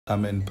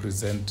come and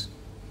present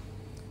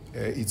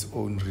its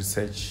own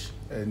research.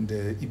 And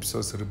the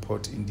Ipsos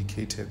report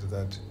indicated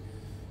that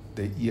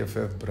the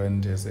EFF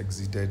brand has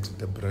exceeded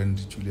the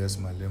brand Julius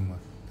Malema.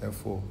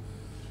 Therefore,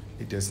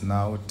 it has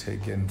now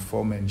taken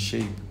form and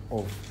shape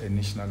of a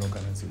national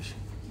organization.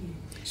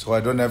 So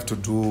I don't have to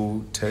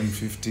do 10,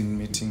 15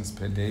 meetings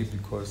per day,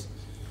 because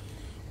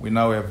we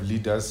now have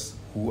leaders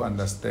who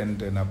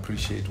understand and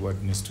appreciate what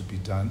needs to be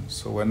done.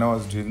 So when I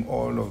was doing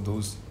all of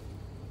those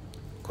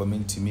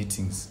community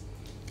meetings,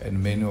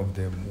 and many of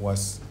them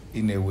was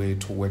in a way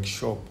to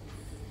workshop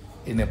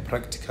in a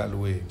practical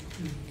way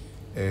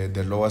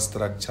the lower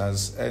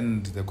structures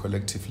and the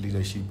collective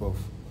leadership of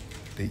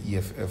the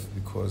EFF,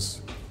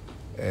 because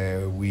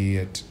we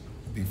had,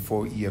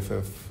 before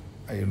EFF,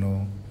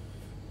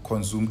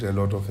 consumed a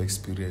lot of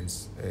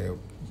experience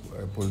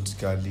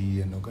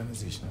politically and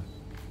organizational.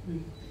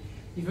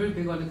 You're very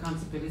big on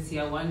accountability.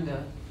 I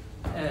wonder,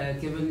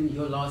 given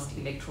your last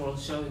electoral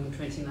show in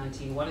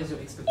 2019, what is your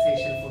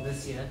expectation for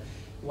this year?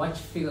 What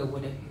figure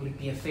would it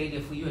be a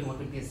failure for you, and what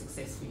would be a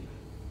success for you?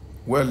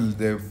 Well,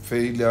 the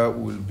failure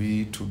will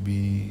be to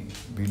be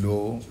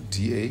below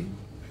DA,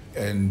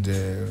 and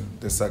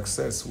the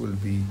success will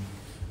be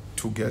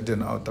to get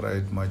an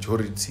outright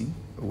majority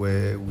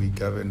where we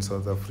govern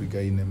South Africa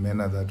in a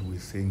manner that we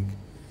think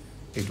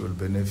it will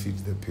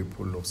benefit the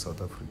people of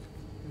South Africa.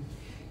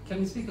 Can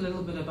we speak a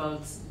little bit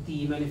about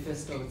the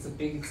manifesto? It's a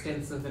big,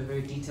 extensive and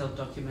very detailed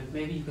document.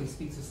 Maybe you can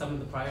speak to some of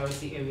the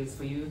priority areas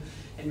for you,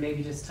 and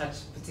maybe just touch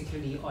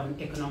particularly on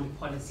economic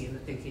policy and the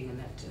thinking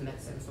in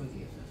that sense from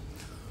the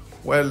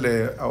EFF. Well,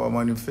 our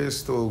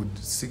manifesto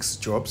 6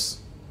 jobs,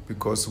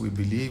 because we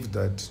believe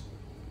that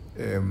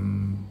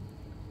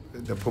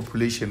the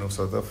population of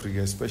South Africa,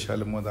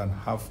 especially more than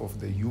half of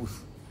the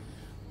youth,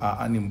 are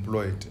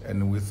unemployed,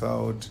 and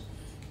without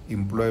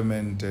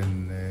employment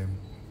and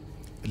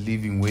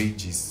living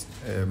wages,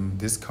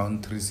 this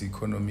country's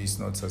economy is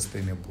not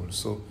sustainable.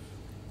 So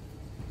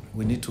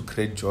we need to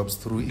create jobs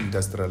through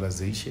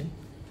industrialization.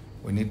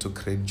 We need to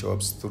create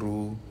jobs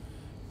through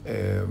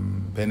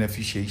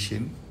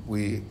beneficiation.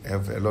 We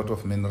have a lot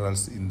of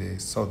minerals in the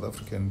South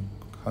African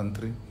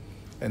country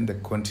and the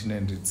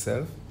continent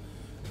itself.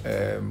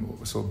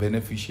 So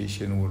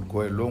beneficiation will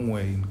go a long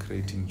way in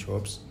creating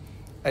jobs.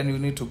 And you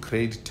need to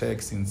create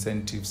tax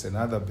incentives and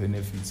other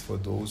benefits for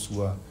those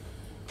who are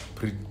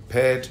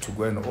prepared to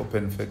go and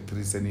open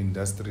factories and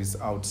industries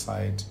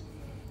outside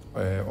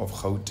of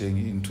Gauteng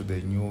into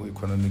the new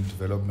economic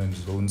development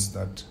zones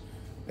that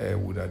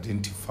would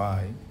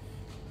identify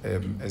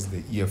as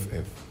the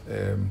EFF.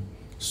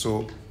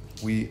 So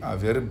we are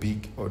very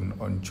big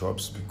on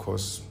jobs,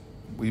 because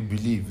we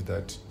believe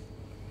that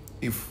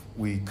if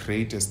we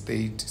create a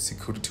state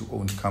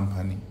security-owned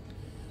company,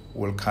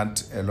 we'll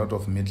cut a lot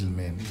of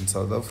middlemen. In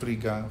South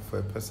Africa, for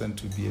a person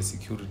to be a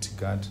security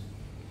guard,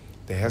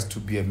 there has to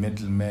be a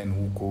middleman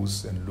who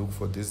goes and look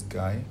for this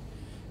guy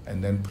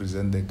and then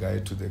present the guy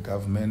to the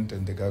government,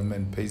 and the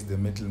government pays the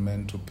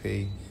middleman to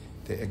pay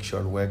the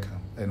actual worker.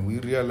 And we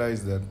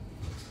realize that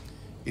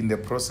in the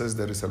process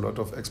there is a lot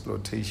of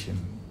exploitation.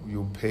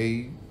 You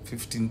pay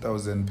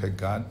 15,000 per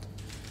guard,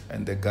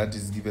 and the guard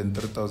is given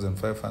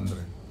 3,500.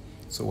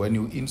 So when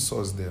you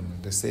insource them,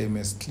 the same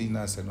as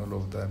cleaners and all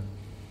of that,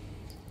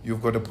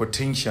 you've got a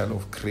potential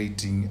of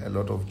creating a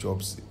lot of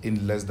jobs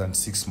in less than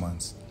 6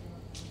 months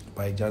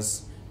by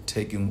just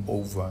taking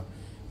over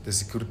the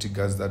security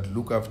guards that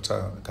look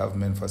after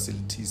government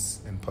facilities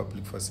and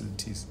public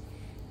facilities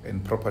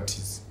and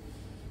properties.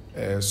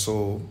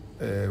 So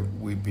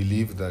we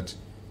believe that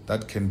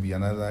that can be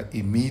another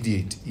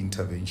immediate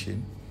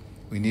intervention.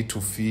 We need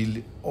to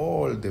fill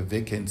all the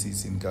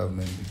vacancies in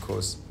government,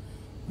 because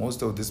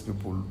most of these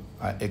people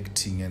are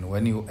acting, and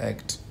when you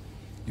act,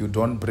 you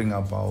don't bring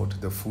about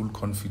the full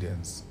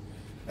confidence,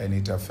 and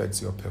it affects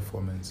your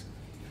performance.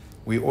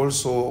 We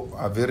also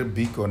are very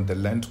big on the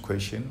land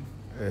question.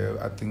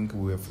 I think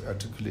we have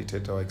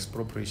articulated our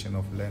expropriation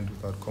of land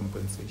without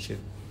compensation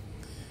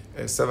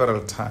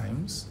several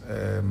times,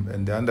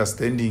 and the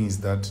understanding is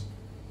that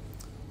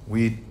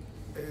we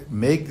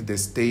make the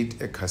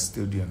state a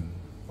custodian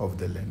of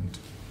the land,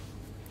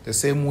 the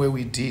same way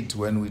we did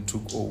when we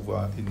took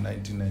over in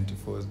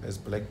 1994 as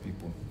black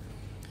people.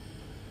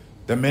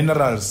 The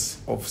minerals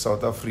of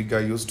South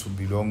Africa used to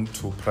belong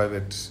to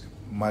private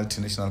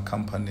multinational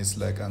companies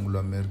like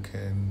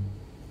Anglo-American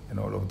and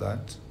all of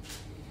that.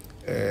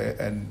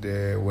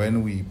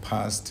 When we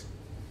passed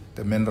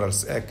the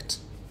Minerals Act,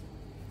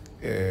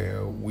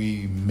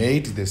 we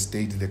made the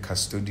state the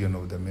custodian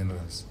of the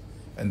minerals,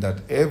 and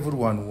that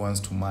everyone who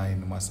wants to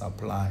mine must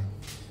apply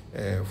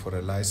for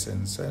a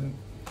license. And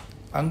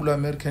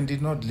Anglo-American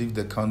did not leave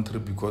the country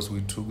because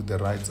we took the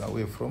rights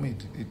away from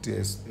it.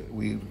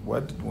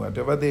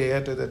 Whatever they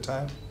had at the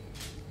time,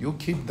 you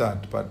keep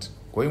that, but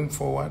going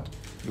forward,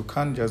 you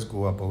can't just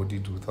go about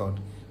it without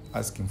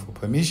asking for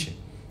permission.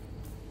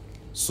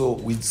 So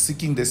we're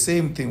seeking the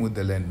same thing with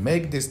the land.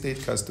 Make the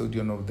state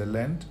custodian of the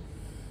land,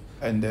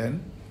 and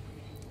then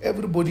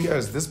everybody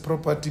else, this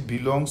property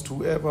belongs to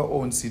whoever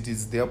owns it.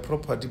 It's their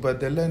property, but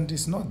the land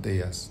is not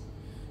theirs.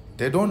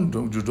 You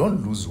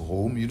don't lose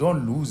home, you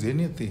don't lose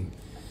anything.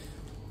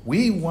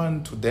 We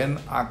want to then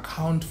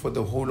account for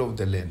the whole of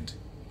the land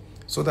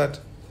so that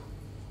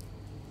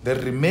the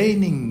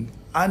remaining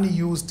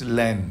unused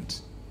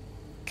land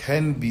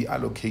can be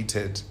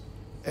allocated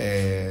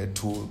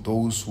to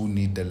those who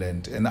need the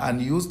land. And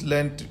unused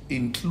land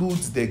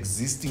includes the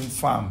existing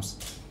farms,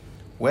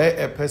 where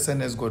a person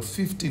has got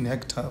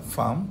 15-hectare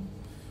farm,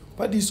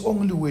 but is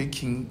only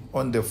working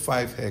on the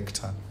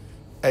 5-hectare.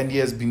 And he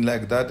has been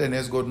like that and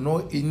has got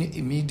no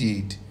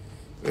immediate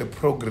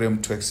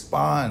program to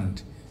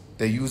expand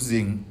the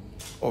using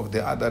of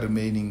the other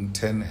remaining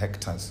 10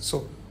 hectares.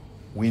 So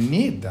we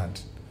need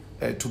that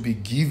to be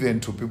given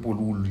to people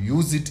who will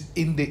use it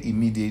in the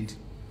immediate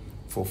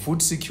for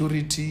food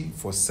security,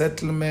 for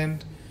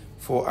settlement,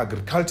 for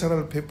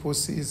agricultural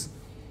purposes.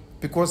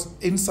 Because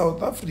in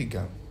South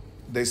Africa,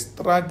 the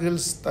struggle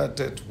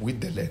started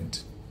with the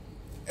land.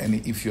 And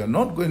if you are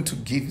not going to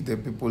give the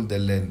people the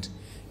land,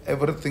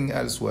 everything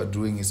else we are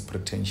doing is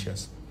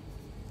pretentious.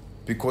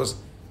 Because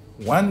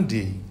one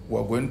day we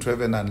are going to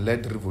have an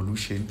unled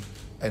revolution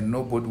and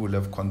nobody will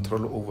have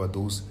control over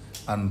those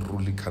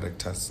unruly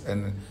characters.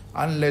 And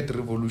unled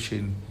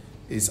revolution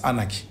is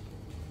anarchy.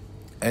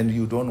 And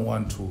you don't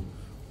want to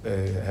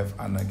have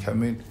anarchy. I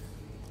mean,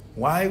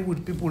 why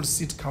would people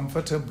sit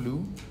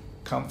comfortably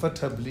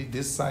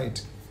this side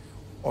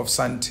of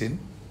Sandton,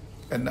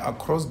 and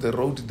across the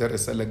road there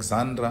is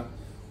Alexandra,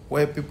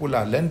 where people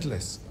are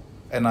landless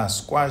and are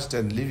squashed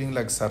and living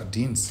like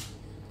sardines,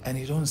 and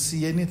you don't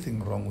see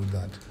anything wrong with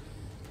that.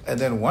 And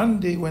then one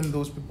day when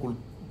those people,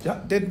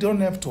 they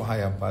don't have to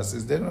hire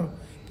buses, they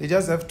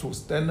just have to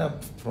stand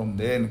up from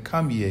there and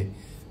come here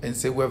and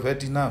say, we've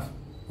had enough.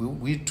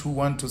 We too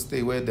want to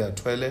stay where there are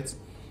toilets,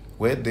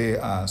 where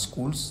there are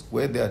schools,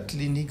 where there are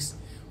clinics,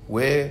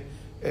 where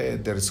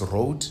there is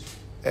road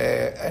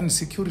and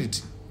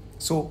security.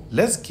 So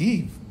let's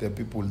give the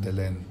people the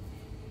land.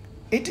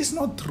 It is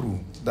not true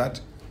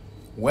that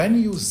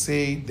when you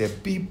say the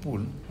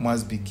people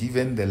must be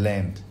given the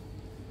land,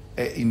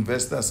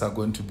 investors are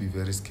going to be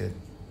very scared.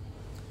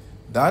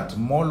 That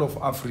Mall of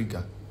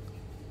Africa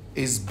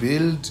is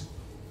built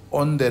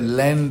on the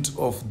land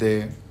of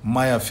the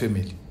Maya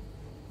family.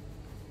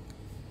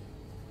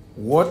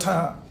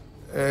 Waterfall.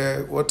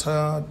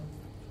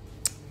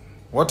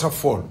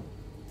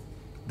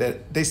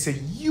 There's a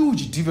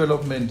huge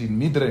development in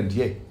Midrand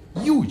here,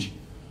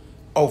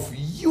 of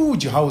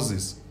huge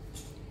houses,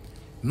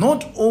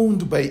 not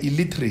owned by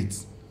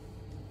illiterates,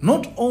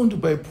 not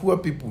owned by poor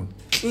people,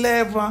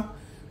 clever,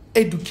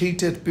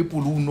 educated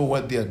people who know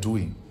what they are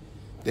doing.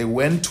 They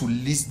went to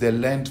lease the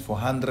land for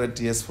 100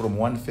 years from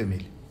one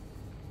family.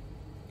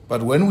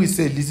 But when we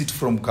say lease it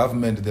from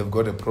government, they've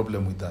got a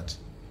problem with that.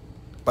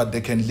 But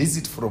they can lease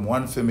it from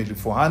one family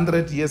for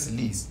 100 years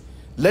lease.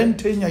 Land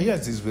tenure,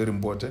 yes, is very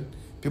important.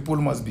 People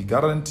must be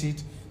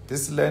guaranteed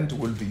this land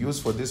will be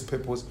used for this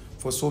purpose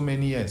for so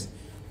many years.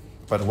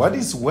 But what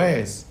is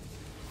worse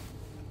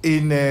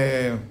in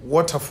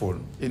Waterfall,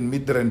 in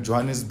Midrand,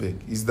 Johannesburg,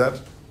 is that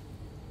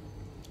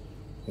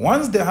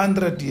once the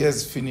 100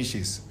 years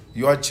finishes,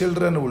 your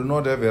children will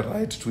not have a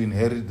right to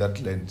inherit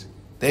that land.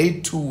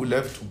 They too will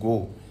have to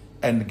go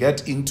and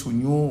get into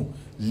new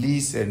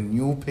lease and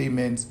new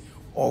payments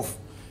of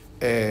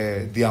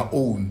their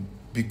own,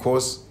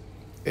 because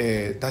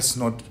that's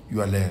not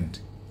your land.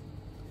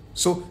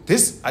 So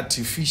this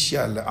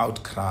artificial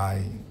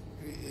outcry,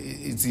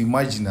 it's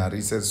imaginary,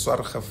 it's a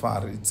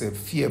swargefar, it's a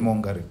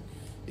fear-mongering.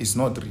 It's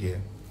not real.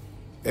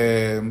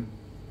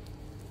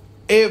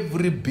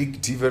 Every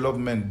big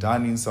development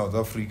done in South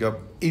Africa,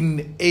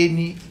 in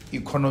any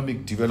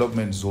economic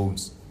development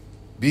zones,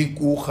 big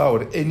Ucha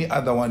or any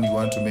other one you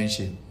want to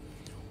mention,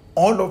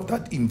 all of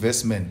that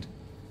investment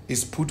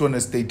is put on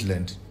a state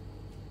land.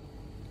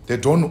 They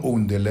don't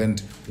own the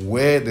land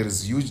where there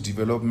is huge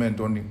development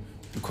on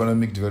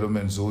economic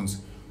development zones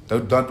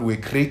that were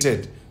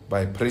created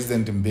by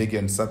President Mbeki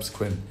and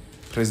subsequent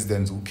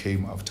presidents who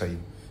came after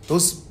him.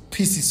 Those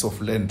pieces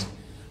of land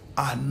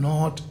are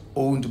not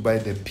owned by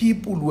the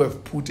people who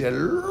have put a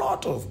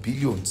lot of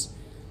billions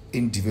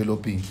in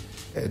developing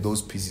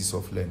those pieces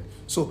of land.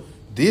 So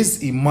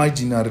this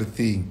imaginary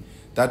thing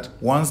that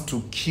wants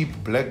to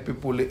keep black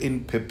people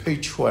in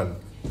perpetual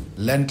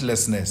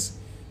landlessness,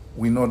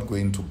 we're not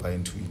going to buy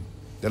into it.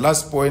 The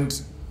last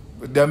point,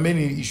 there are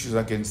many issues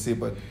I can say,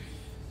 but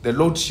the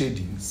load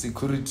shedding,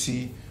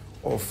 security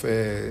of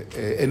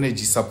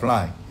energy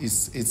supply,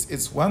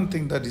 it's one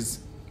thing that is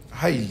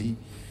highly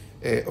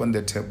on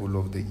the table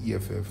of the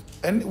EFF.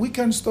 And we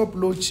can stop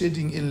load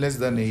shedding in less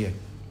than a year.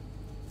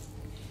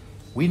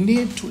 We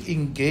need to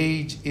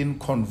engage in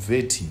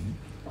converting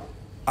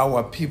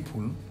our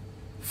people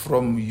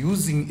from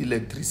using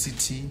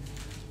electricity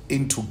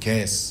into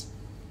gas,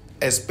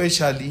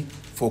 especially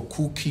for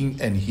cooking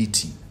and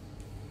heating.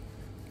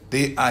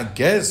 They are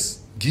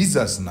gas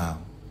geysers now.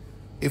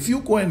 If you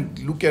go and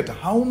look at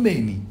how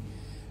many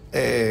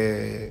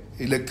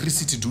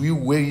electricity do we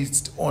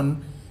waste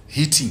on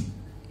heating,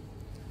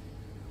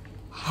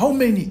 how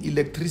many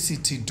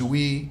electricity do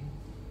we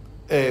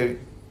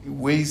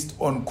waste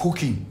on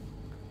cooking?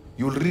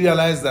 you'll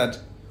realize that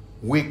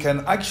we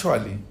can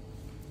actually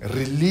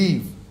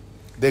relieve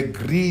the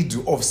grid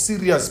of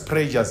serious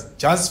pressures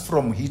just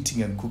from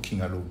heating and cooking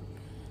alone.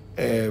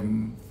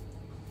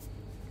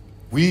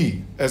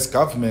 We, as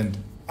government,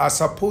 are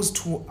supposed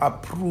to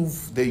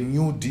approve the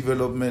new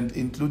development,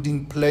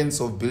 including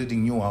plans of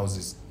building new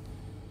houses.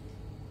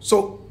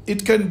 So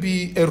it can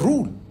be a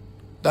rule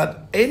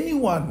that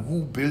anyone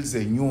who builds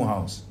a new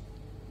house,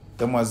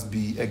 there must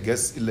be a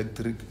gas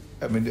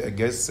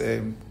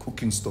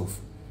cooking stove.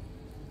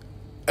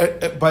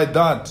 By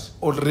that,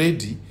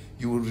 already,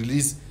 you will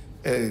release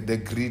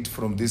the grid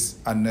from this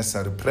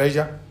unnecessary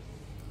pressure.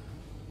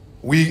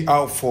 We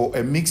are for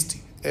a mixed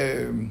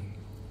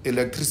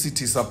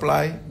electricity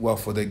supply. We are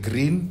for the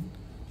green,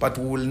 but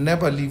we will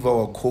never leave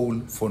our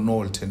coal for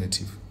no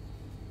alternative.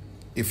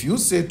 If you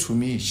say to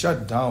me,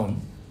 shut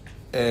down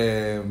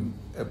a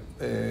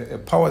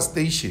power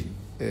station,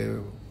 a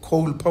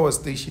coal power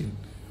station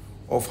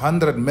of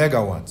 100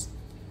 megawatts,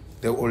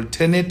 the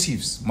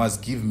alternatives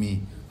must give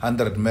me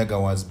 100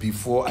 megawatts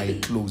before I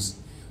close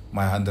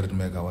my 100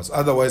 megawatts.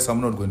 Otherwise, I'm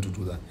not going to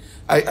do that.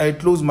 I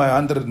close my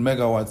 100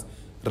 megawatts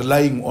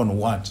relying on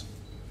what?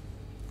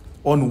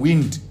 On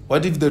wind.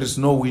 What if there is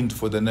no wind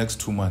for the next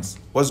 2 months?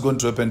 What's going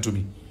to happen to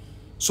me?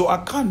 So I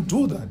can't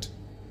do that.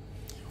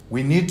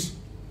 We need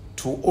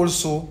to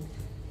also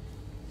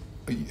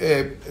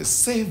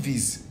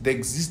service the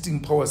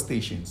existing power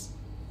stations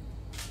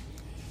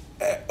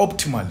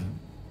optimally.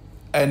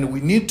 And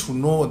we need to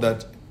know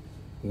that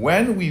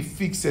when we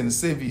fix and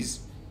service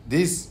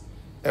these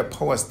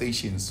power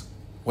stations,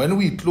 when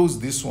we close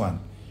this one,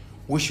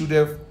 we should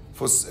have,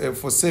 for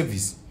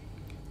service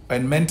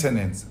and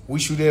maintenance, we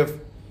should have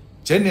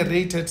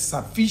generated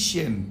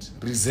sufficient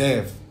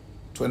reserve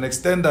to an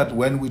extent that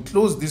when we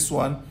close this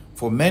one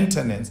for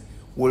maintenance,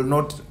 we'll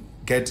not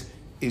get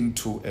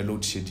into a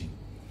load shedding.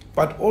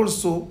 But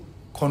also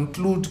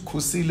conclude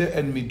Kusile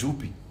and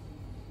Midupi.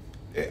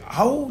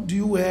 How do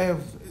you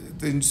have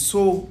the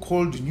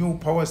so-called new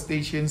power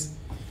stations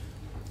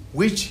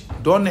which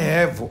don't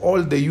have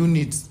all the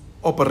units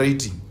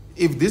operating?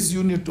 If this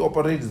unit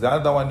operates, the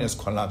other one has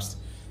collapsed.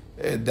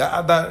 The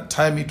other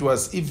time it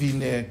was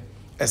even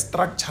a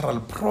structural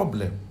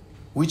problem,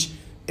 which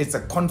is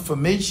a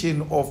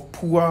confirmation of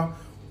poor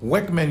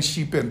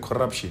workmanship and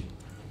corruption.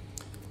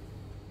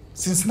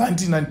 Since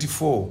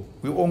 1994,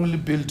 we only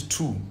built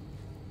 2,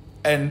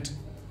 and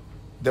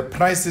the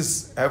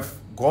prices have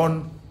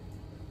gone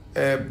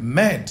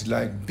mad.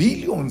 Like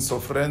billions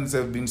of rands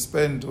have been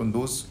spent on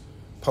those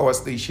power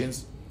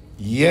stations,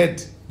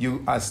 yet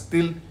you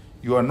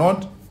are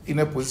not in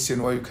a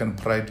position where you can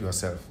pride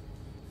yourself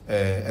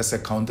as a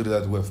country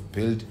that we have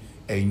built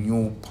a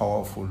new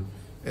powerful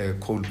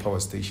coal power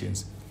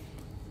stations,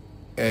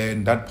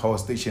 and that power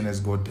station has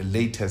got the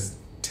latest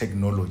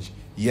technology,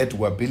 yet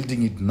we're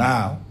building it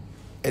now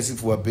as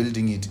if we're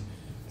building it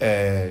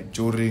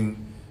during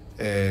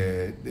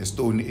the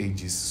Stone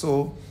Ages.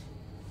 So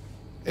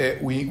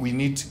we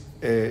need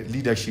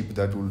leadership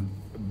that will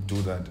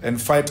do that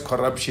and fight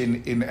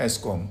corruption in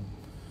ESCOM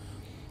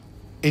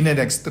in an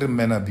extreme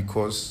manner,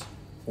 because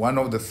one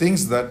of the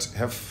things that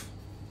have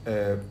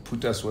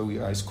put us where we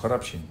are is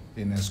corruption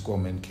in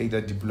ESCOM and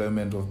cadre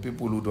deployment of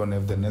people who don't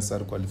have the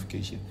necessary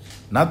qualification.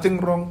 Nothing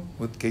wrong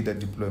with cadre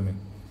deployment.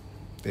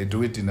 They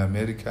do it in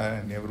America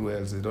and everywhere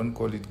else. They don't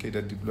call it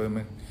cadre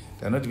deployment.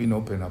 They're not even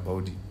open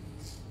about it.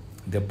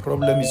 The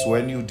problem is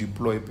when you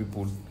deploy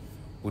people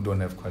who don't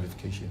have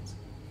qualifications.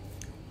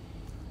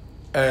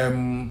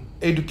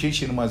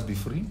 Education must be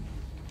free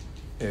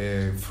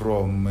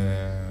from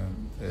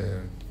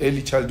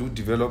early childhood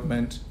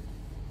development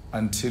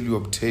until you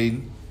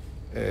obtain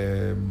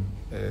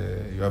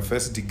your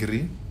first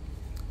degree,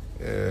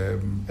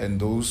 and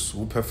those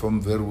who perform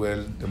very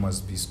well, there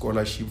must be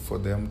scholarship for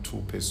them to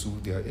pursue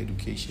their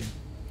education,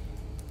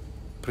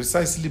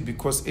 precisely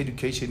because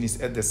education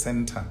is at the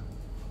center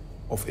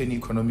of any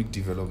economic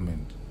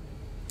development.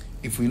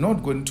 If we're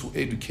not going to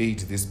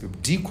educate these people,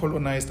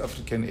 decolonized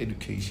African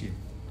education,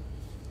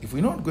 if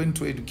we're not going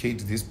to educate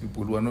these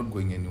people, we are not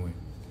going anywhere.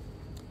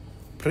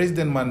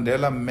 President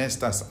Mandela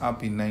messed us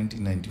up in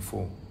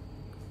 1994.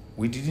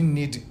 We didn't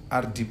need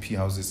RDP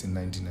houses in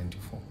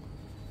 1994.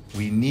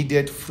 We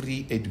needed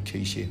free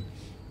education.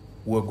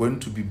 We're going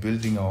to be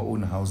building our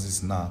own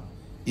houses now.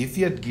 If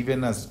he had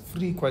given us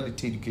free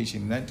quality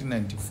education in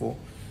 1994,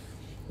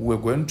 we're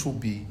going to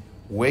be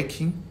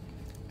working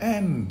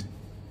and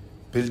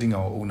building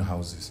our own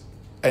houses.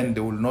 And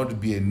there will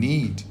not be a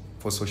need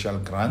for social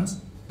grants.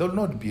 There will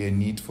not be a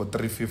need for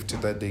 350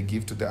 that they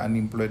give to the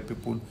unemployed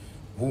people,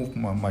 who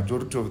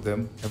majority of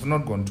them have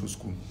not gone to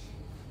school.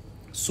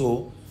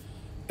 So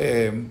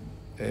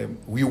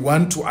we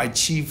want to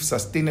achieve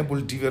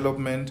sustainable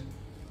development.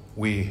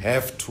 We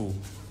have to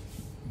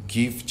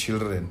give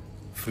children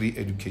free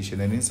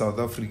education. And in South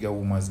Africa,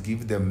 we must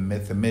give them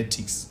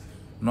mathematics,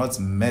 not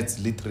maths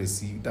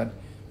literacy, that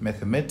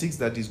mathematics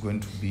that is going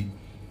to be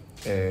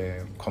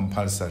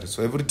compulsory.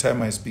 So every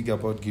time I speak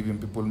about giving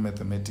people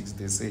mathematics,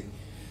 they say,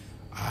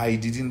 I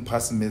didn't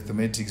pass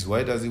mathematics.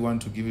 Why does he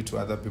want to give it to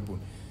other people?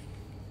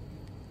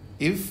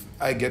 if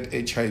I get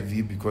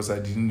HIV because I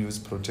didn't use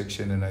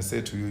protection and I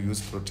say to you,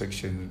 use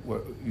protection,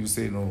 well, you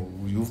say, no,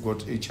 you've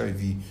got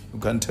HIV, you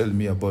can't tell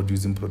me about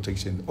using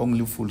protection.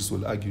 Only fools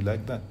will argue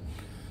like that.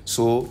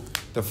 So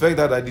the fact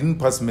that I didn't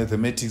pass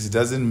mathematics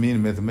doesn't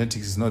mean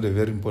mathematics is not a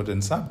very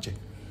important subject.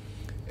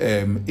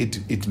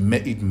 It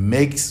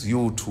makes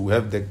you to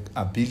have the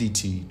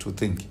ability to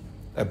think.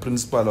 A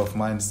principal of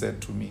mine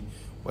said to me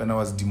when I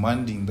was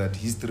demanding that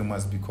history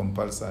must be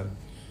compulsory,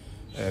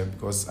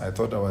 because I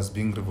thought I was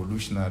being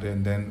revolutionary,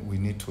 and then we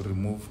need to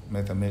remove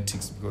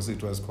mathematics because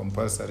it was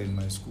compulsory in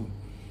my school.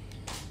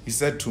 He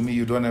said to me,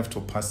 you don't have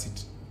to pass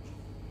it.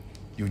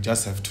 You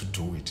just have to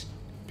do it,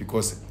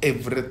 because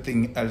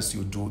everything else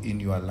you do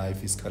in your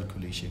life is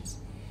calculations.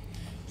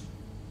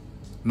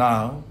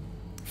 Now,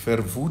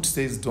 Verwoerd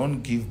says,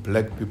 don't give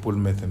black people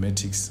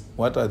mathematics.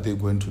 What are they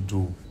going to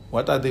do?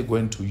 What are they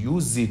going to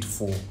use it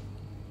for?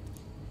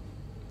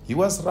 He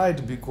was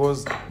right,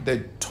 because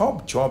the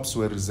top jobs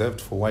were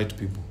reserved for white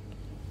people.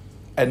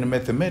 And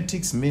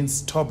mathematics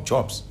means top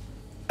jobs.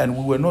 And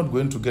we were not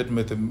going to get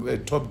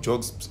top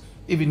jobs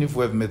even if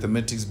we have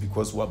mathematics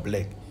because we are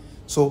black.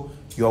 So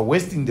you are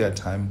wasting their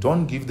time.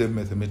 Don't give them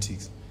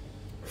mathematics.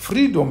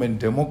 Freedom and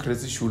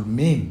democracy should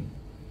mean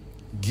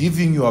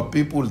giving your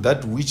people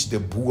that which the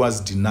Boers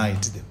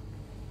denied them.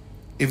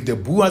 If the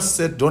Boers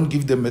said don't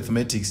give them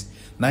mathematics,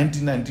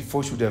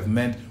 1994 should have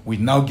meant we're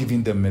now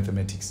giving them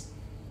mathematics.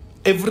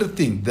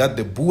 Everything that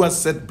the Boers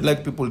said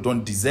black people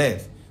don't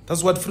deserve,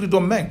 that's what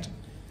freedom meant.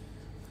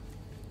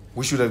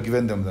 We should have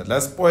given them that.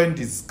 Last point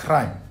is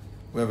crime.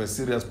 We have a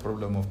serious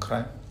problem of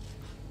crime,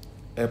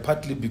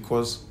 partly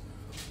because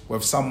we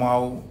have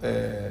somehow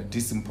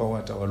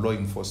disempowered our law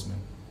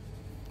enforcement.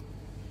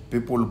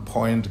 People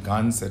point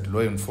guns at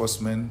law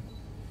enforcement.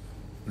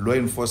 Law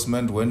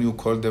enforcement, when you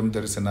call them,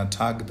 there is an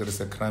attack, there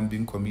is a crime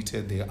being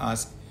committed, they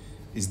ask,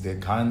 is there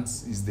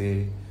guns, is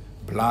there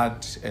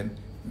blood? And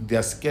they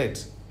are scared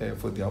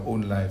for their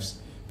own lives,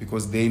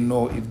 because they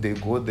know if they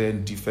go there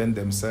and defend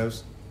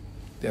themselves,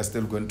 they are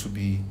still going to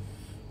be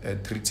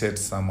treated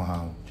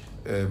somehow.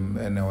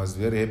 And I was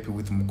very happy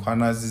with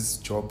Mukwana's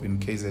job in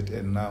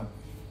KZN now,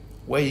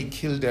 where he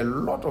killed a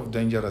lot of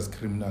dangerous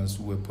criminals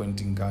who were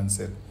pointing guns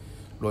at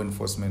law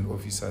enforcement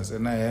officers.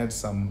 And I heard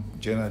some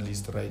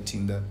journalists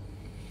writing that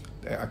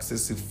the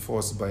excessive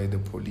force by the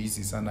police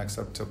is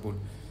unacceptable.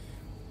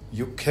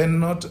 You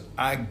cannot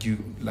argue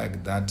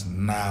like that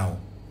now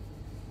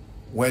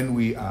when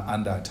we are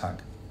under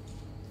attack.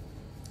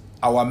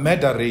 Our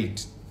murder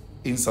rate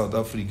in South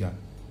Africa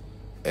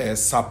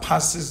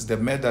surpasses the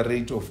murder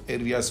rate of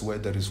areas where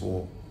there is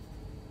war,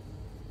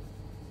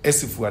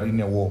 as if we are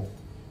in a war.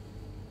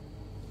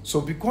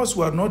 So because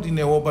we are not in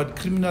a war, but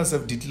criminals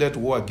have declared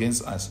war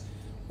against us,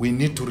 we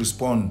need to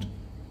respond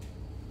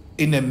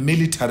in a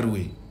military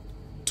way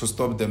to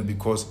stop them,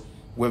 because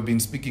we've been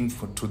speaking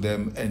to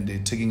them and they're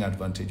taking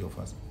advantage of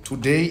us.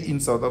 Today in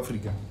South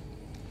Africa,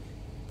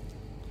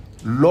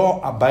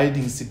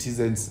 law-abiding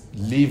citizens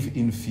live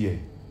in fear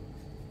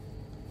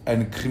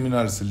and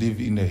criminals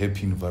live in a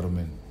happy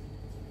environment.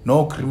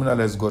 No criminal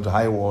has got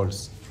high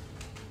walls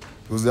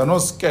because they're not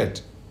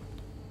scared.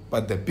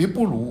 But the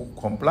people who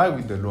comply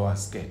with the law are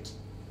scared.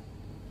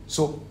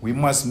 So we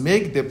must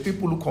make the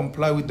people who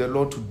comply with the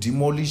law to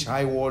demolish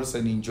high walls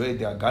and enjoy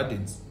their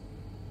gardens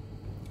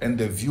and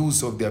the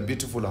views of their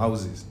beautiful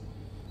houses.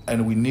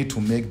 And we need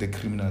to make the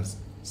criminals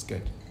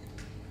scared.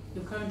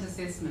 Your current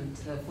assessment,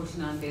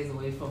 49 days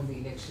away from the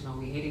election, are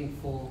we heading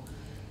for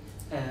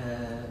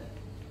a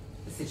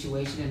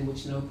situation in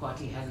which no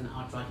party has an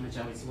outright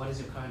majority? What is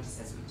your current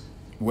assessment?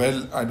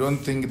 Well, I don't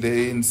think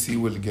the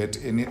ANC will get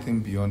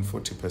anything beyond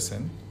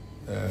 40%.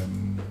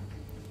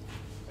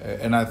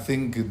 And I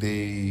think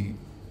they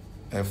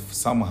have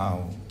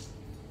somehow,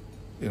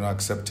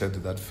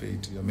 accepted that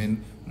fate. I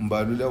mean,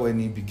 Mbalula, when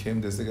he became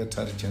the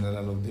Secretary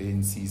General of the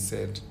ANC,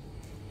 said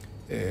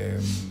the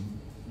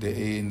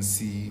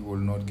ANC will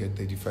not get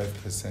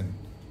 35%.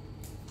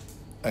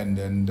 And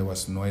then there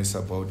was noise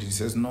about it. He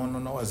says, no,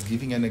 I was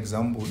giving an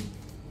example.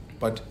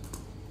 But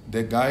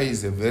the guy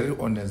is a very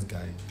honest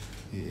guy.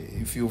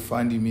 If you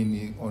find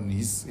him on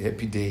his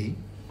happy day,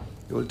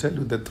 he will tell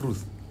you the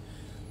truth.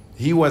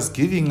 He was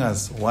giving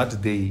us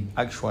what they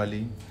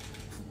actually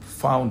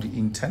found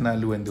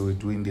internally when they were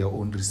doing their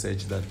own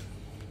research, that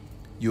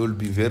you'll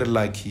be very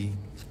lucky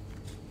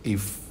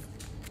if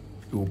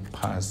you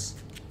pass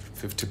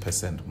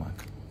 50%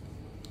 mark.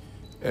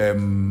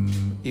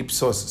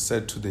 Ipsos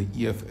said to the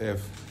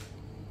EFF,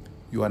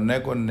 you are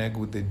neck on neck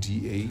with the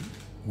DA.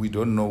 We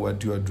don't know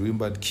what you are doing,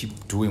 but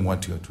keep doing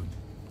what you are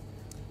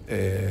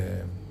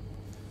doing.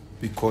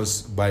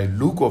 Because by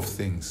look of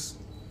things,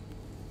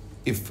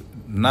 if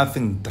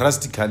nothing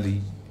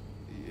drastically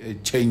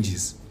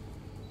changes,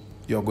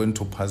 you're going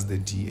to pass the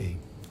DA.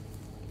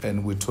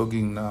 And we're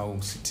talking now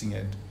sitting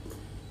at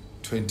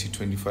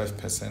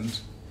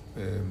 20-25%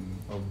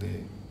 of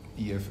the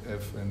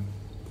EFF, and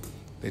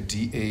the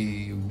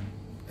DA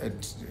at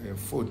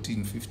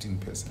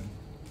 14-15%.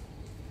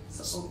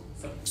 So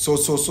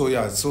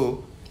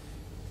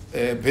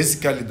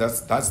basically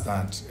that's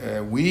that.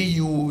 We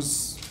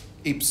use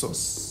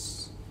Ipsos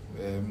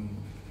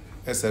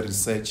as a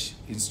research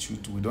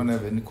institute, we don't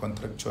have any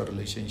contractual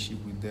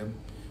relationship with them.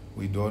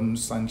 We don't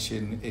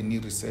sanction any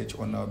research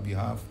on our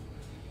behalf.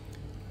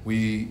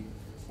 We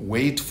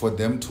wait for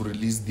them to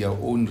release their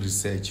own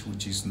research,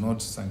 which is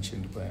not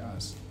sanctioned by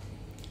us.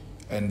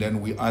 And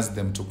then we ask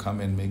them to come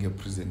and make a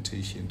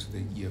presentation to the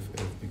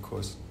EFF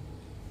because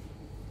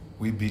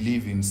we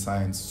believe in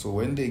science. So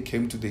when they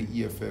came to the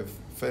EFF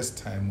first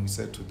time, we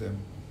said to them,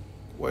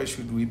 why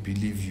should we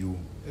believe you?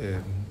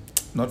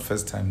 Not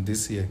first time,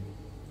 this year.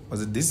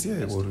 Was it this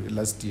year or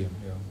last year?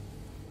 Yeah.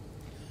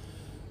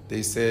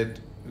 They said,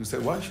 we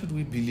said, why should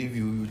we believe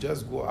you? You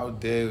just go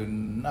out there.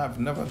 And I've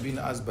never been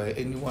asked by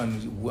anyone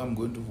who I'm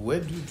going to, where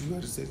do you do your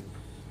research?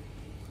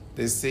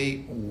 They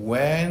say,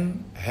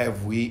 when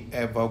have we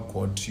ever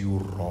got you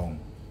wrong?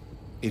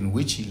 In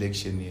which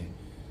election year?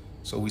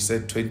 So we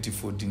said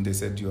 2014. They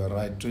said, you are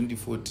right.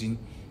 2014,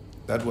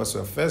 that was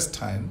your first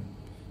time,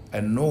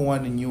 and no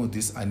one knew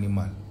this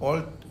animal.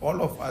 All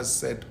of us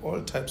said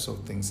all types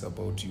of things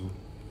about you.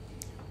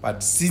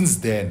 But since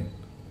then,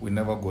 we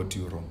never got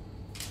you wrong.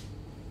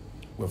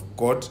 We've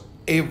got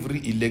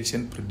every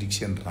election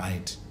prediction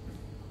right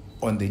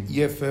on the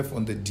EFF,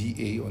 on the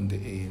DA, on the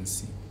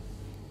ANC.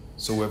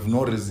 So we have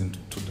no reason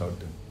to doubt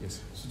them.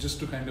 Yes. So just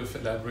to kind of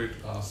elaborate,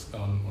 ask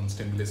on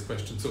Stimulus'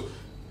 question. So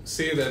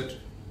say that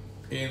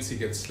ANC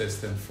gets less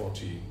than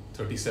 40,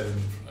 37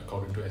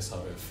 according to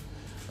SRF.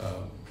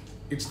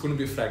 It's going to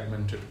be a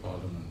fragmented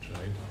parliament,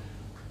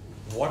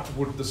 right? What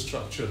would the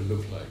structure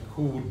look like?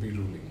 Who would be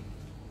ruling?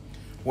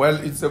 Well,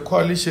 it's a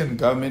coalition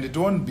government. It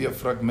won't be a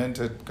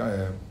fragmented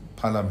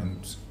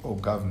parliament or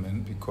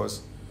government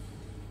because,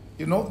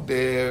 you know,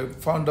 the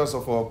founders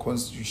of our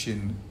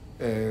constitution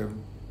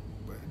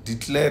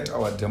declared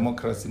our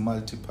democracy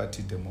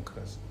multi-party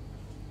democracy,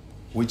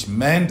 which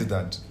meant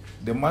that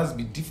there must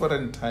be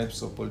different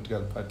types of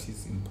political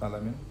parties in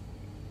parliament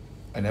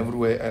and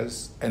everywhere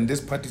else, and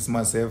these parties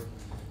must have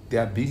the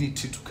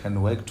ability to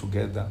can work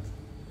together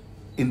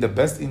in the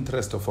best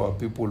interest of our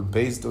people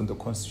based on the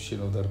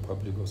Constitution of the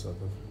Republic of South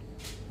Africa.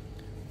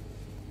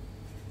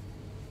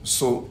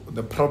 So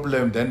the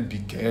problem then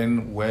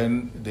began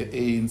when the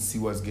ANC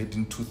was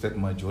getting two-thirds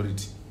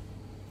majority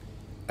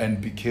and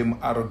became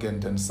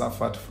arrogant and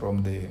suffered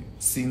from the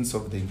sins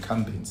of the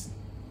incumbency.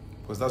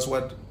 Because that's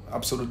what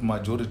absolute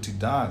majority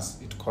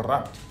does. It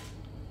corrupts.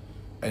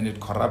 And it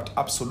corrupts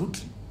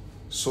absolutely.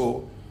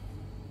 So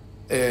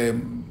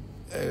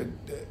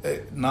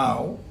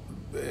now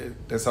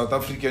the South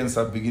Africans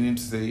are beginning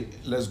to say,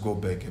 let's go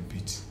back a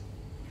bit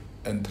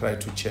and try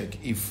to check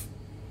if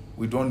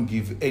we don't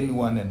give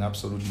anyone an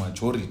absolute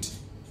majority,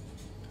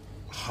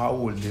 how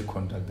will they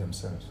conduct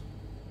themselves?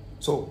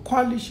 So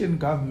coalition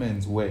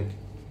governments work.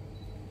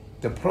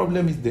 The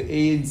problem is the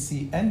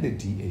ANC and the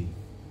DA.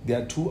 They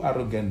are too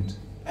arrogant,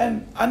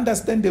 and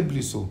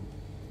understandably so.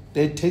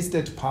 They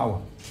tasted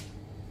power.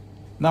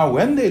 Now,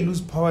 when they lose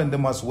power and they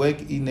must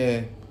work in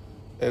a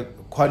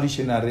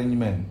coalition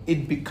arrangement,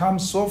 it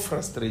becomes so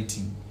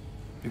frustrating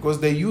because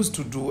they used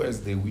to do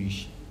as they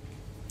wish.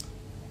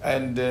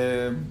 And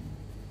the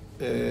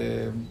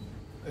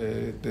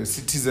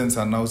citizens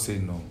are now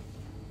saying, no,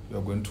 we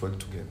are going to work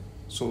together.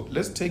 So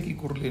let's take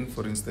Ekurhuleni,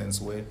 for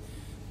instance, where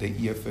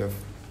the EFF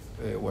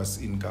was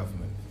in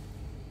government.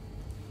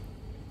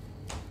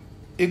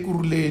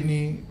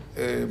 Ekurhuleni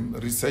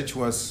research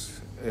was,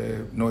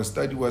 a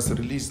study was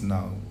released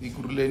now.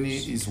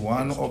 Ekurhuleni is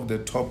one of the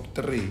top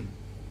 3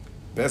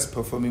 best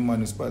performing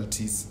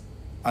municipalities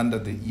under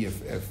the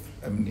EFF.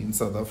 I mean, in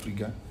South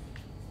Africa,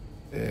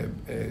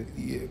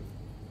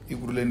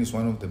 Ekurhuleni is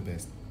one of the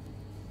best.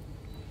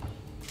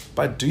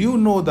 But do you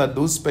know that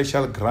those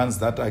special grants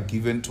that are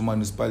given to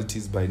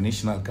municipalities by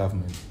national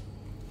government,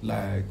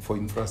 like for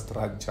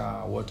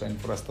infrastructure, water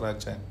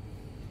infrastructure,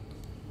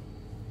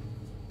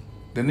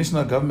 the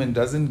national government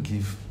doesn't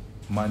give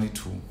money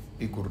to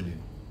Ekurhuleni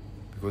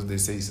because they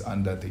say it's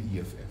under the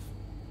EFF.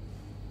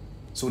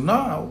 So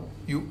now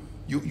you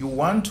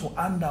want to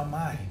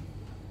undermine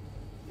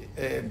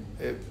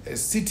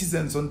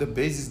citizens on the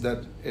basis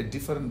that a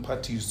different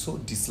party is so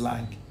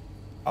disliked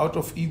out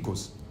of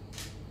egos,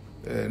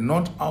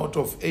 not out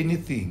of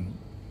anything.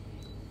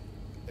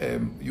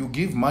 You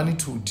give money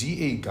to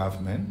DA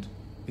government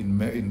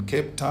in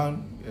Cape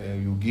Town,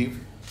 you give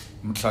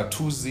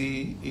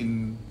Mtlatuzi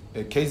in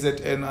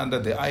KZN under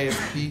the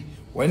IFP.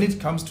 When it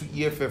comes to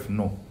EFF,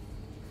 no.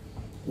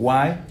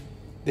 Why?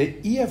 The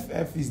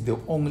EFF is the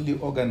only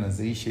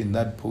organization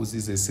that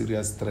poses a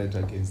serious threat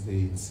against the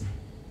ANC.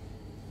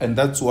 And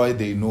that's why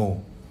they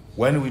know.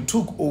 When we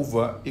took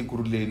over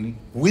Ekurhuleni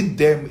with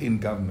them in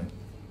government,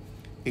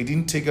 it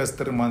didn't take us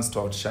 3 months to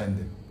outshine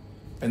them.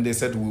 And they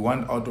said, we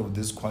want out of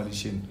this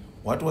coalition.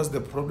 What was the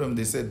problem?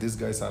 They said, these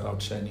guys are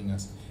outshining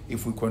us.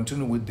 If we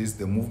continue with this,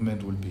 the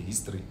movement will be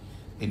history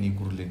in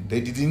Ekurhuleni. They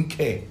didn't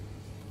care.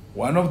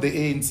 One of the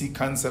ANC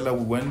councillors,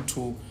 we went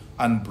to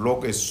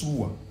unblock a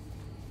sewer,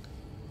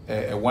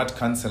 a ward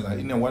councillor,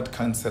 in a ward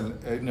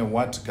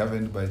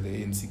governed by the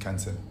ANC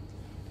council.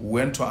 We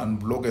went to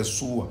unblock a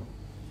sewer.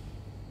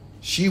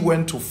 She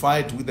went to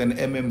fight with an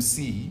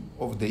MMC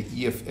of the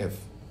EFF.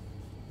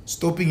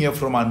 stopping you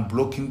from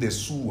unblocking the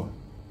sewer.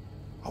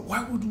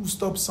 Why would you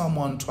stop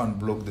someone to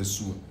unblock the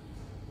sewer?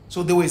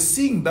 So they were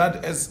seeing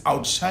that as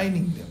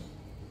outshining them.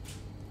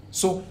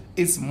 So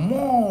it's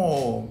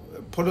more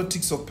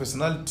politics of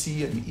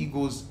personality and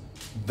egos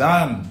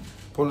than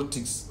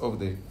politics of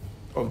the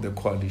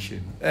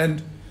coalition.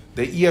 And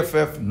the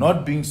EFF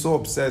not being so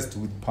obsessed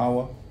with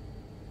power.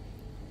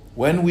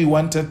 When we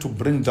wanted to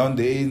bring down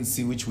the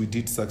ANC, which we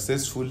did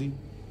successfully,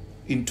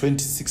 in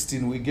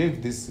 2016 we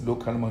gave these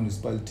local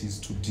municipalities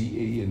to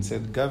DA and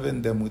said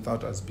govern them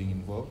without us being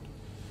involved.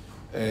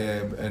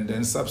 And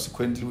then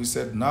subsequently we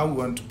said now we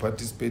want to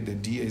participate. The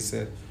DA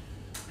said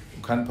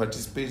you can't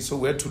participate. So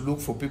we had to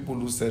look for people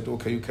who said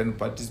okay, you can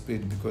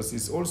participate, because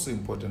it's also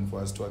important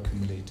for us to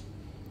accumulate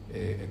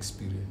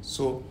experience.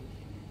 So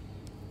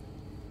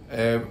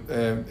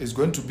it's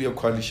going to be a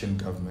coalition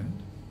government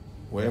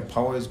where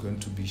power is going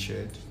to be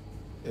shared,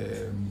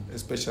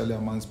 especially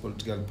amongst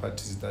political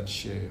parties that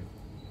share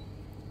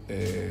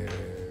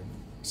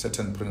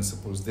certain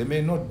principles. They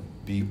may not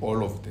be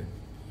all of them,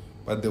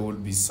 but there will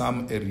be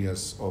some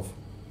areas of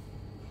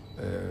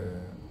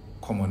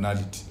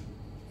commonality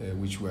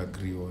which we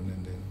agree on,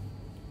 and then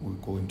we'll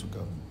go into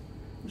government.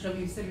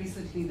 You said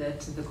recently that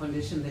the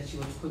condition that you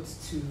would put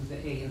to the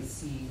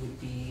ANC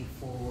would be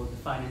for the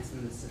finance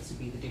minister to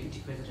be the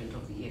deputy president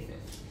of the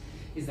EFF.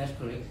 Is that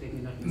correct?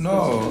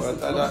 No,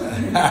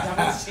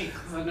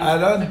 I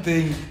don't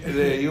think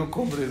your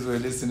comrades were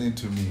listening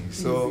to me.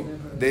 So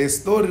the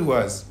story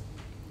was,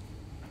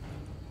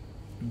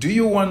 do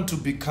you want to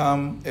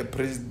become a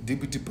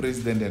deputy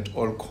president at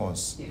all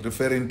costs? Yes.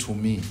 Referring to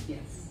me. Yes.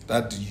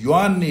 That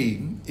your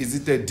name, is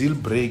it a deal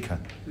breaker?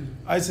 Mm-hmm.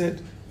 I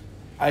said,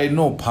 I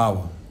know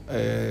power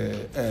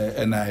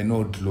and I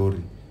know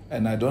glory,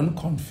 and I don't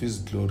confuse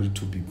glory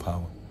to be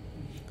power.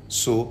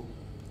 So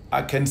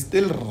I can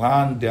still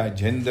run the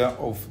agenda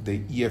of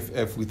the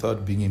EFF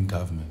without being in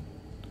government.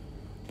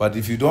 But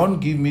if you don't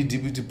give me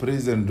deputy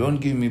president, don't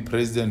give me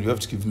president, you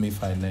have to give me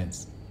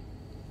finance.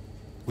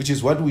 Which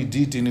is what we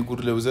did in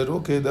Ikurule. We said,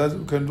 okay,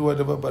 we can do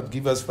whatever, but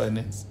give us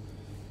finance.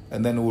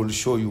 And then we'll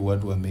show you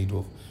what we're made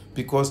of.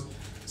 Because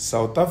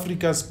South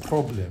Africa's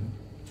problem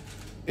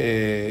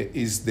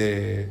is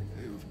the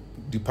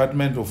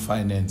Department of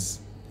Finance,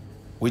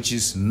 which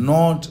is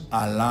not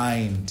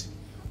aligned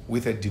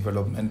with a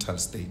developmental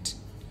state.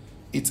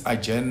 Its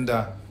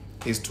agenda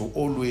is to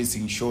always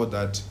ensure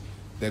that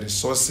the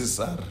resources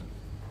are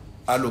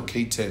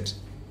allocated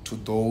to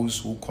those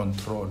who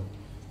control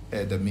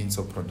the means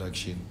of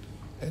production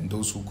and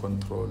those who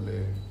control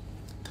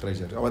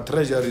treasury. Our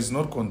treasury is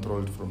not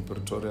controlled from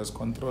Pretoria, it's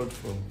controlled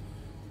from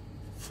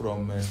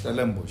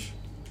Stellenbosch.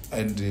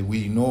 And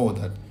we know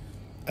that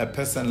a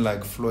person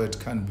like Floyd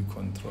can't be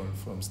controlled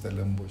from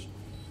Stellenbosch.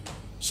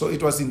 So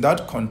it was in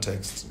that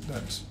context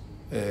that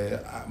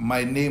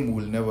my name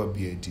will never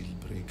be a deal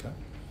breaker.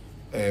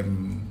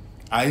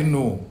 I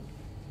know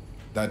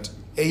that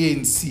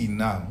ANC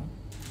now,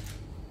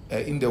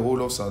 in the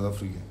whole of South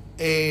Africa,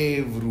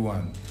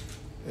 everyone,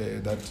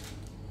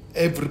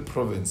 every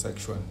province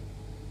actually,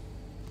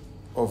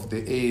 of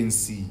the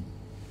ANC,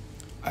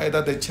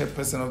 either the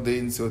chairperson of the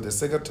ANC or the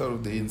secretary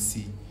of the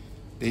ANC,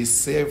 they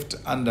served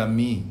under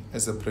me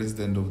as a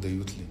president of the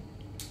Youth League.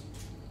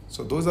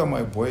 So those are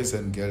my boys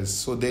and girls.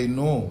 So they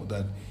know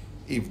that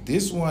if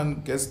this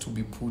one gets to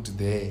be put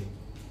there,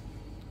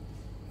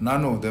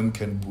 none of them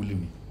can bully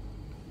me.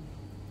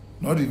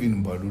 Not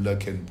even Balula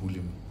can bully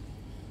me.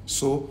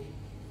 So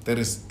there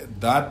is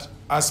that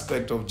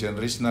aspect of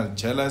generational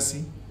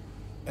jealousy,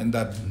 and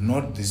that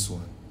not this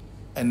one.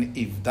 And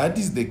if that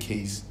is the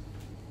case,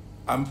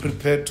 I'm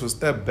prepared to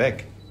step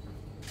back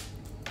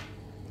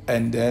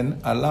and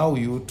then allow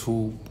you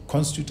to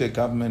constitute a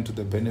government to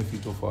the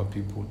benefit of our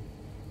people.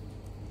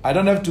 I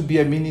don't have to be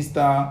a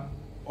minister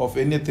of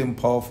anything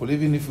powerful.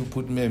 Even if you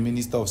put me a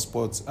minister of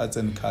sports, arts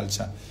and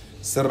culture,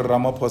 Sir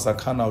Ramaphosa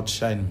can't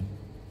outshine me.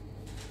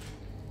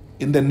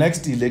 In the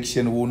next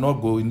election, we will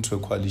not go into a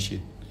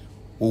coalition.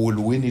 We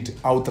will win it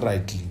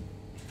outrightly.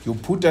 You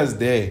put us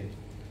there,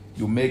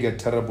 you make a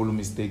terrible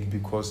mistake,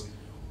 because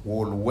we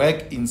will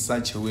work in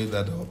such a way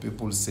that our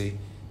people say,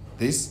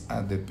 these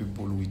are the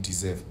people we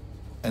deserve.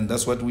 And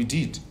that's what we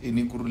did in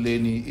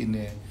Ikuruleni,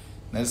 in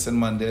Nelson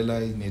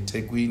Mandela, in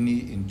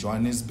eThekwini, in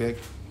Johannesburg,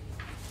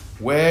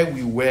 where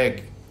we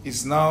work.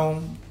 It's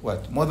now,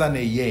 more than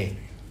a year.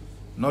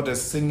 Not a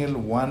single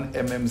one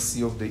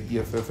MMC of the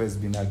EFF has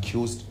been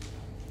accused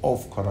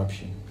of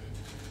corruption.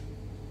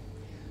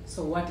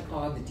 So what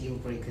are the deal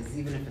breakers,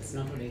 even if it's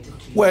not related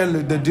to you? Well,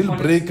 the deal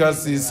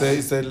breakers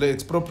is an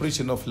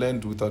expropriation of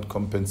land without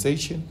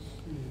compensation.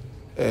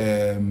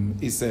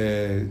 It's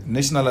a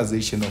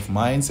nationalization of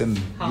mines. And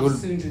how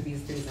soon do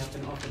these things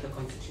happen after the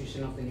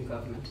constitution of the new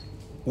government?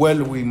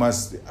 Well, we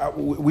must.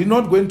 We're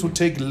not going to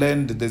take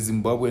land the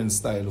Zimbabwean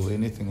style or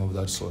anything of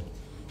that sort.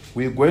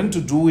 We're going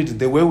to do it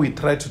the way we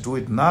try to do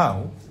it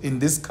now in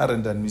this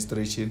current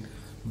administration.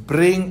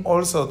 Bring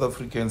all South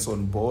Africans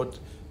on board.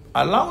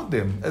 Allow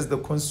them, as the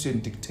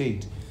constitution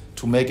dictates,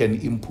 to make an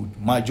input.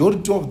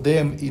 Majority of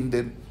them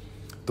in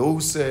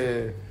those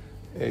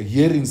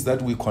hearings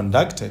that we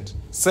conducted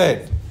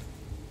said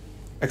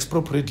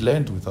expropriate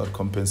land without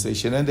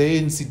compensation, and the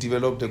ANC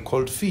developed a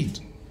cold feet.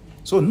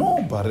 So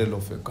no barrel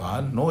of a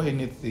gun, no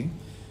anything.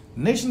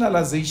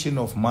 Nationalization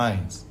of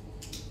mines.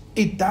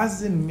 It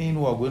doesn't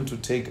mean we're going to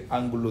take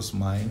Anglo's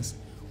mines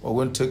or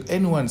going to take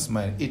anyone's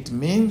mine. It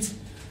means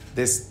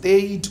the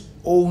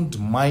state-owned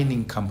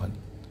mining company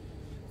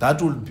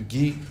that will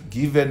be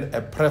given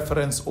a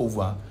preference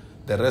over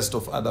the rest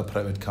of other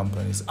private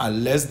companies,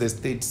 unless the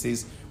state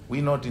says,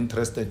 we're not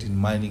interested in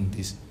mining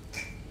this.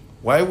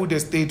 Why would a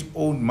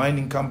state-owned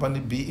mining company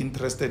be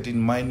interested in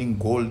mining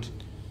gold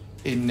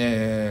in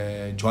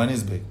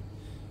Johannesburg?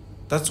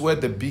 That's where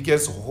the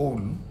biggest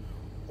hole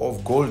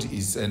of gold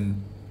is,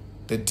 and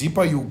the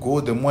deeper you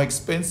go, the more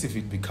expensive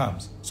it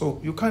becomes. So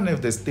you can't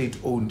have the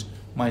state-owned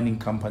mining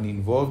company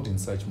involved in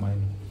such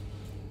mining.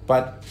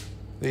 But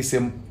there's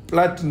a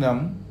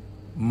platinum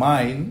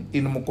mine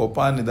in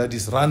Mokopane that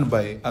is run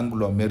by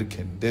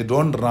Anglo-American. They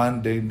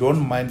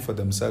don't mine for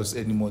themselves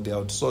anymore. They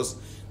outsource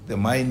the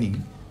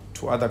mining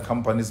to other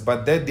companies,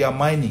 but they are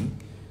mining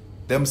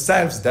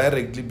themselves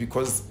directly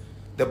because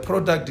the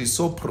product is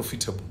so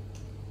profitable.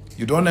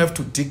 You don't have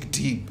to dig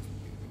deep.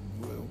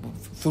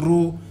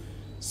 Through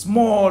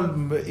small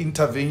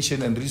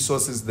intervention and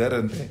resources there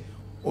and there,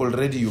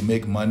 already you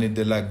make money.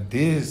 They're like,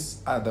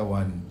 this other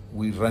one,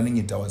 we're running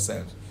it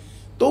ourselves.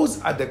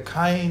 Those are the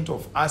kind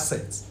of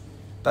assets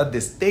that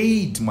the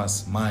state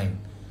must mine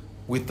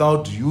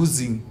without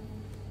using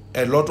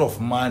a lot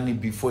of money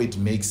before it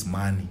makes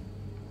money.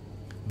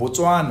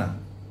 Botswana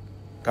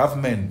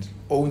government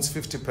owns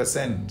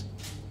 50%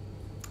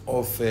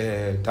 of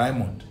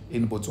diamond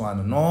in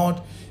Botswana,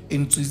 not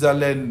in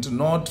Switzerland,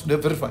 not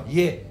very far.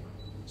 Yeah,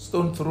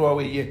 stone throw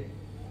away here.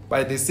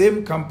 By the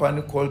same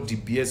company called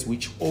DBS,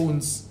 which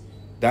owns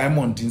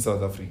diamond in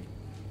South Africa.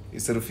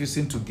 It's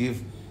refusing to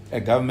give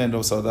a government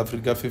of South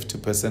Africa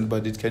 50%,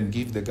 but it can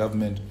give the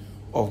government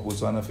of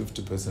Botswana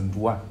 50%.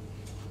 Why?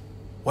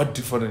 What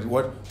different?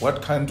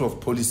 What kind of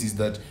policies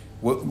that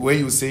where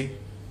you say,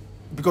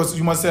 because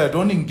you must say, I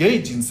don't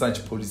engage in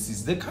such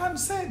policies. They can't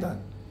say that.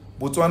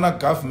 Botswana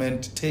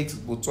government takes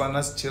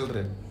Botswana's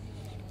children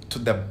to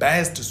the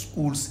best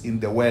schools in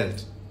the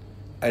world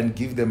and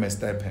give them a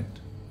stipend.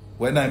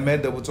 When I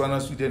met the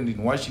Botswana student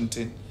in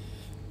Washington,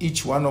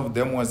 each one of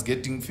them was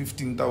getting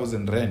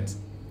 15,000 rand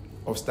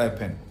of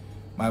stipend.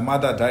 My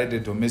mother died a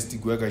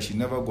domestic worker. She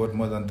never got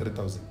more than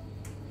 3,000.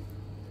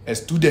 A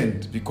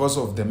student, because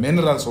of the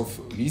minerals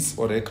of his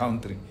or her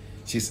country,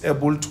 she's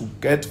able to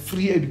get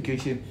free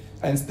education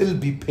and still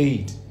be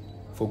paid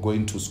for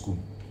going to school.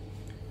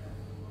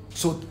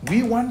 So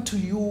we want to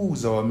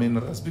use our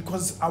minerals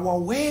because our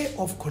way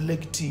of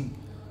collecting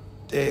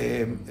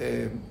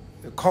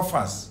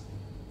coffers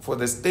for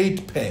the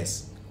state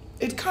pairs,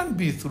 it can't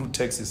be through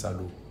taxes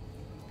alone.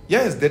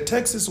 Yes, the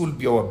taxes will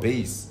be our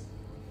base,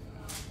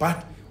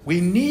 but we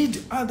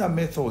need other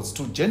methods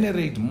to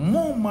generate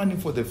more money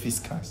for the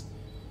fiscals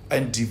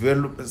and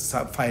develop,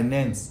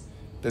 finance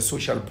the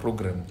social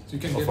program. So you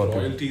can get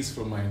royalties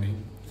from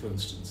mining, for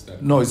instance?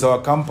 No, it's our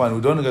company.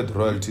 We don't get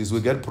royalties. We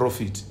get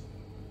profit.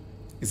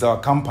 It's our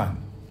company.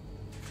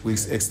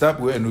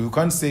 And you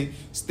can't say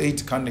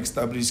state can't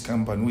establish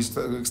company. We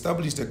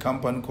established a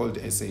company called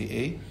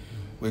SAA.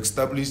 We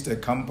established a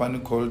company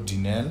called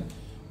Dinel.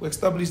 We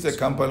established a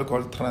company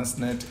called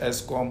Transnet,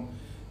 Eskom.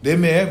 They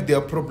may have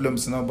their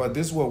problems now, but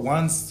this was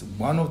once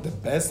one of the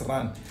best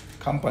run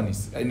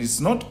companies. And it's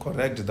not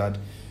correct that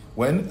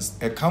when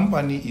a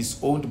company is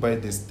owned by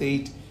the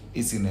state,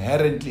 it's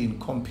inherently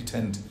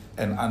incompetent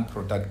and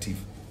unproductive.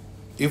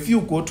 If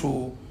you go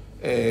to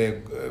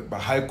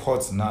high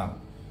courts now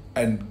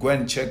and go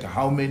and check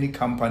how many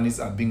companies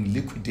are being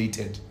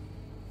liquidated,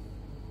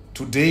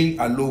 today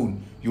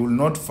alone, you will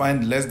not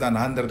find less than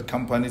 100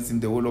 companies in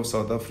the whole of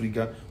South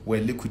Africa were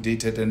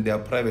liquidated, and they are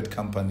private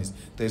companies.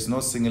 There is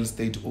no single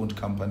state-owned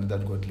company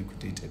that got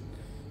liquidated.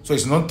 So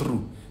it's not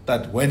true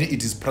that when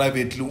it is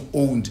privately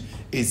owned,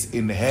 it's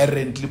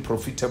inherently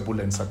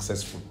profitable and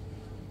successful.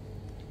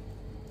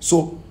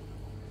 So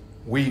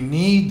we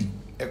need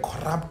a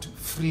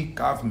corrupt-free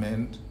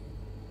government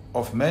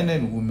of men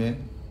and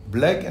women,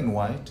 black and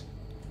white,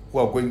 who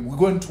are we're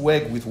going to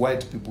work with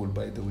white people,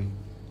 by the way.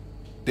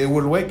 They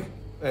will work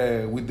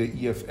with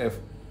the EFF,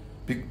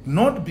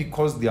 not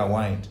because they are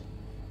white,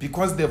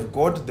 because they've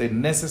got the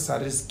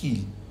necessary skill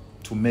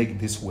to make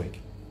this work.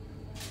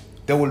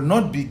 They will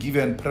not be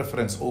given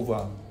preference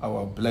over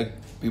our black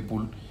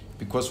people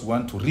because we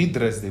want to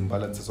redress the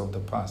imbalances of the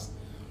past.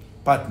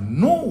 But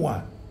no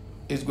one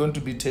is going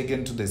to be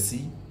taken to the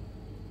sea.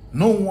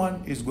 No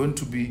one is going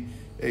to be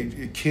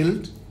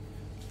killed.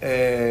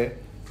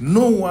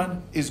 No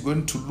one is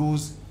going to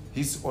lose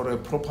his or her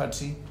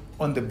property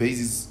on the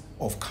basis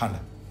of color.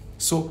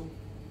 So,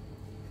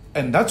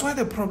 and that's why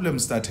the problem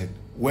started.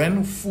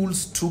 When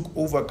fools took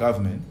over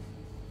government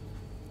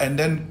and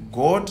then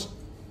got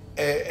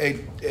a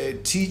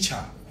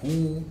teacher,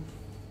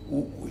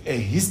 a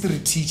history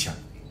teacher,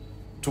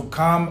 to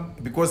come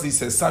because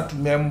he's a SATU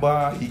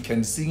member, he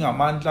can sing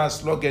Amandla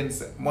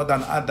slogans more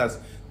than others.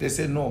 They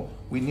say, no,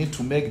 we need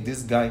to make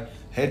this guy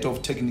head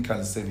of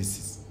technical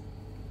services.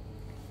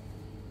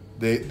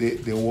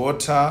 The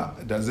water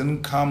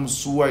doesn't come,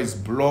 sewer is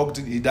blocked.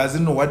 He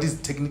doesn't know what is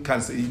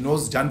technical. He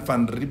knows Jan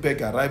van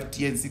Riebeck arrived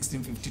here in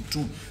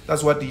 1652.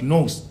 That's what he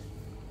knows.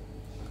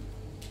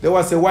 There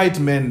was a white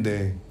man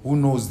there who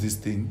knows this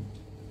thing.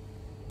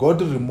 Got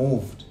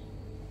removed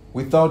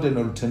without an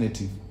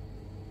alternative.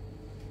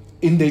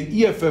 In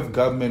the EFF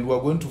government, we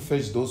are going to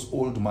fetch those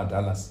old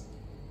madalas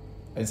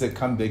and say,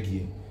 come back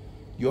here.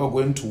 You are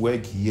going to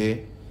work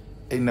here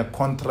in a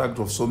contract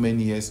of so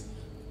many years.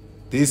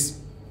 This,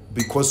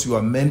 because you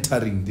are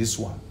mentoring this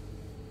one.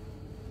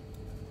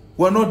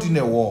 We are not in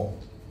a war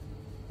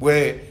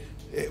where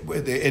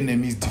the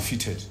enemy is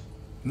defeated.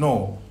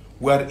 No,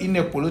 we are in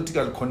a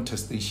political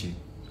contestation.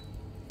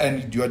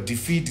 And your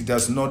defeat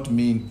does not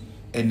mean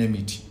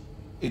enmity.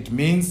 It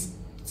means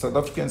South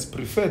Africans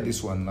prefer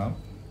this one now,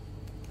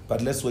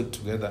 but let's work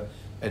together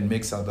and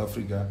make South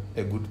Africa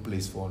a good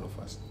place for all of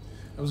us.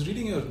 I was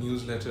reading your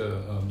newsletter,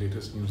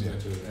 latest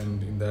newsletter,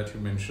 and in that you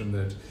mentioned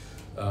that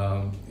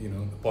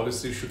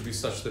policy should be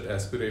such that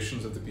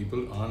aspirations of the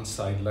people aren't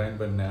sidelined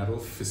by narrow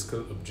fiscal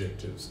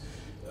objectives.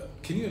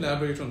 Can you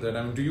elaborate on that?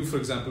 I mean, do you, for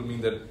example,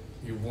 mean that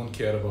you won't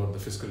care about the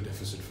fiscal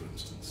deficit, for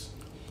instance?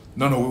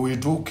 No, we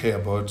do care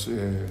about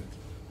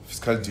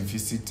fiscal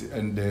deficit,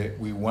 and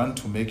we want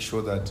to make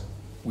sure that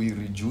we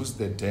reduce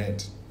the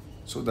debt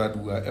so that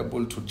we are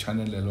able to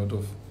channel a lot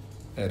of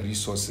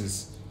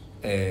resources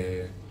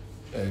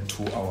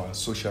to our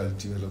social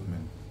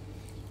development.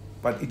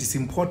 But it is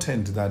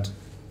important that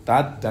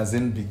that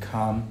doesn't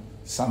become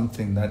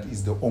something that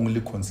is the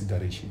only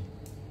consideration.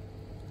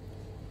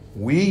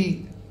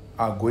 We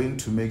are going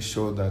to make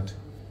sure that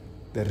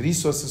the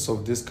resources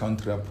of this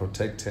country are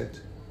protected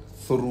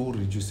through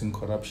reducing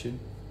corruption.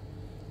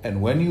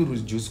 And when you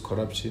reduce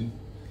corruption,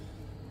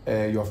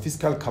 your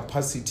fiscal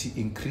capacity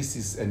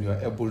increases and you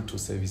are able to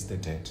service the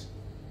debt.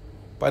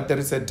 But there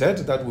is a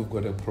debt that we've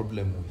got a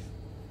problem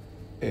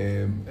with,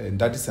 and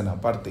that is an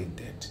apartheid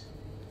debt,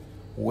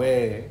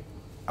 where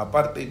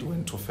apartheid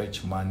went to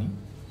fetch money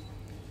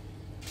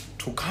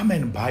to come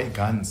and buy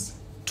guns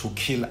to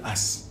kill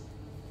us.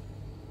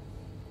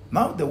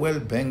 Now the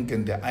World Bank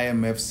and the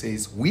IMF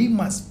says we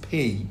must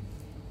pay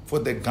for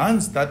the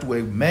guns that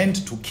were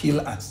meant to kill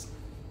us.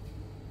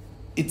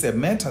 It's a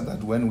matter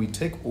that when we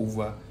take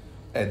over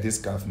this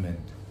government,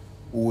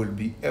 we will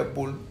be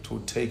able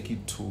to take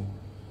it to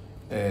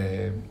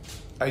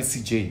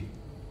ICJ,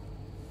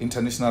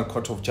 International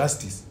Court of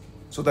Justice,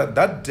 so that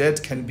that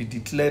debt can be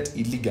declared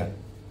illegal.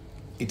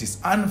 It is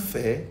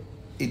unfair,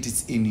 it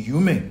is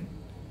inhuman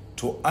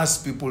to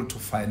ask people to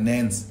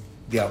finance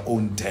their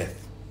own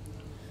death.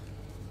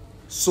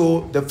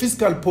 So the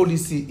fiscal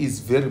policy is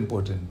very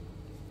important,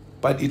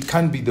 but it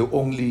can't be the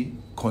only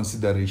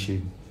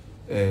consideration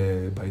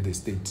by the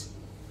state.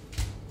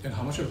 And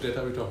how much of debt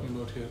are we talking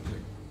about here?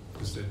 Like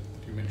this debt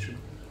that you mentioned?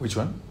 Which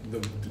one? The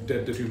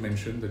debt that you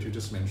mentioned, that you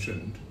just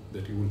mentioned,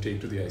 that you will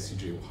take to the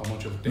ICJ. How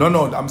much of debt?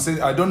 No, I'm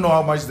saying I don't know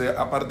how much the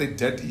apartheid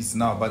debt is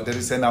now, but there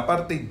is an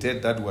apartheid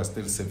debt that we are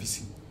still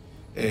servicing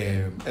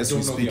as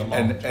we speak,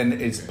 and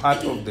it's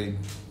part of the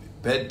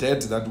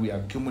debt that we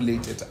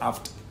accumulated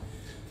after.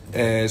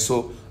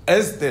 So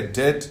as the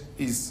debt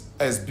is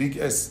as big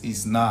as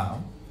is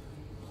now,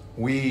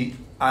 we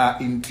are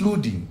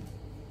including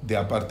the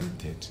apartheid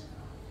debt.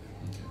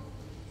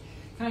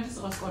 Can I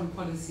just ask on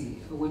policy,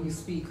 when you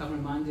speak, I'm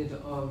reminded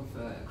of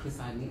Chris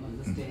Hani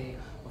on this day,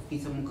 of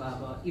Peter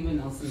Mugabe, even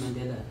Nelson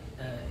Mandela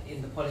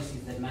in the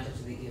policies that matter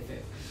to the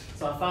EFF.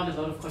 So I found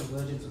a lot of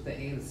convergence with the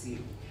ANC,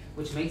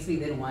 which makes me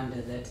then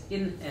wonder that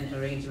in an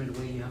arrangement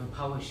where you have a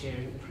power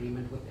sharing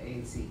agreement with the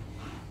ANC,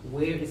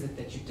 where is it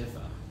that you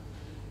differ?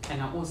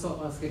 And I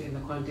also ask it in the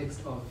context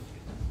of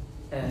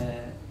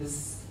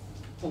this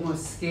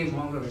almost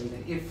scaremongering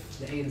that if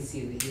the ANC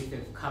and the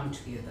EFF come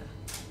together,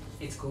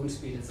 it's going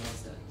to be a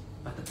disaster.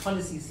 But the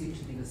policies seem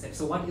to be the same.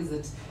 So what is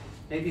it?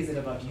 Maybe is it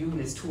about you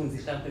and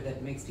Tunzi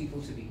that makes people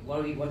to be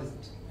worried? What is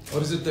it?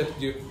 Or is it that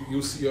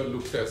you're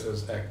looked at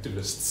as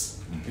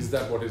activists? Is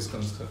that what is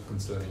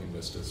concerning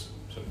investors?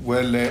 Sorry.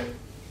 Well,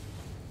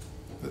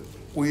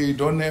 we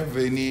don't have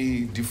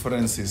any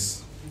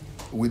differences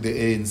with the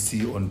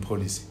ANC on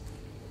policy.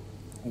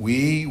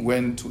 We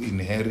went to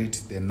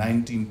inherit the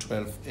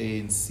 1912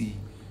 ANC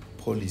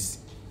policy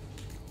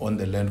on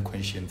the land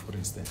question, for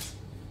instance.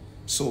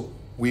 So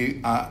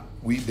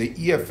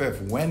the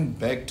EFF went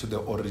back to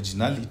the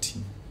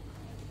originality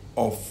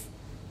of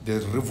the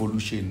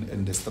revolution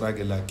and the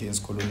struggle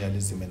against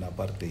colonialism and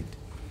apartheid.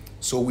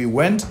 So we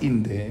went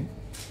in there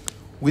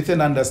with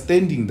an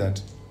understanding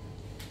that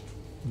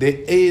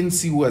the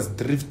ANC was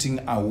drifting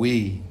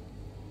away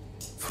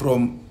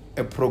from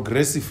a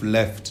progressive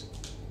left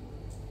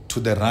to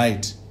the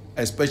right,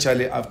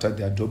 especially after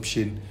the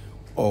adoption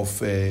of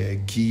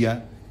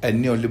GIA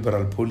and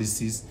neoliberal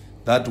policies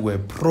that were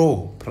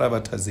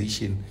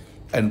pro-privatization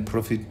and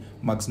profit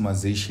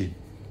maximization.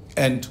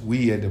 And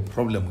we had a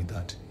problem with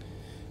that.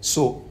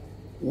 So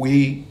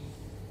we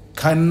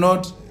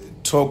cannot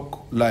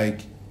talk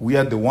like we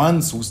are the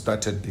ones who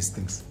started these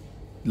things.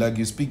 like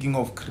you're speaking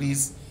of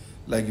Chris,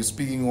 like you're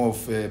speaking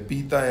of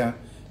Peter,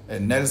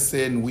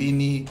 Nelson,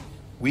 Winnie.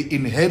 We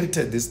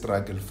inherited this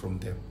struggle from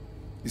them.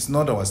 It's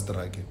not our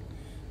struggle.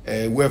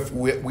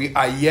 We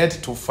are yet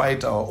to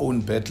fight our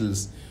own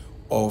battles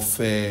of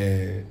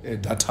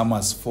data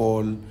must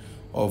fall,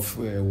 of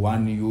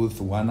one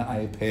youth, one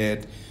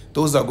iPad.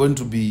 Those are going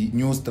to be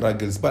new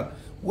struggles. But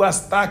we are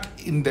stuck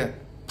in the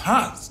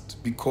past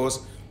because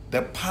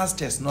the past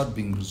has not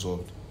been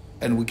resolved.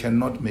 And we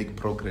cannot make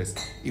progress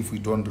if we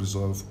don't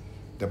resolve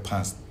the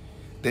past.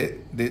 The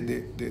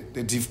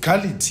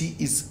difficulty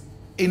is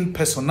in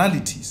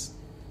personalities.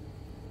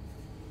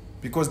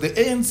 Because the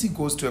ANC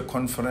goes to a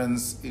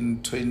conference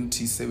in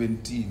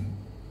 2017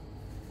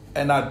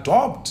 and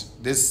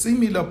adopt the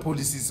similar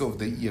policies of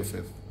the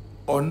EFF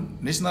on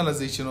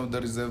nationalization of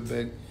the Reserve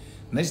Bank,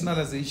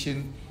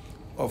 nationalization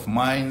of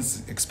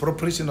mines,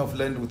 expropriation of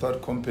land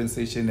without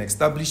compensation,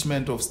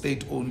 establishment of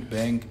state-owned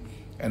bank,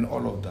 and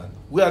all of that.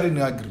 We are in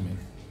agreement.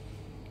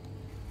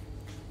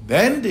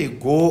 Then they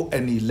go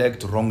and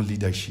elect wrong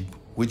leadership,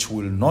 which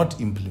will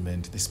not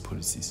implement these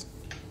policies.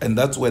 And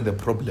that's where the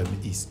problem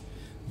is.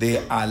 They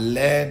are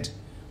led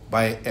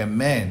by a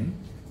man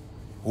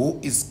who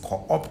is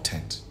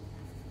co-opted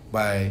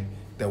by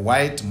the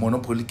white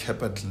monopoly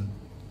capital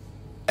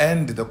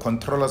and the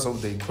controllers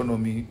of the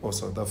economy of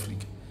South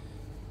Africa.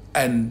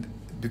 And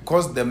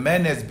because the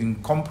man has been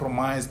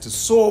compromised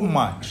so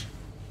much,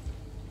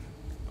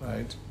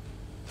 right,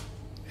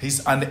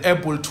 he's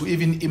unable to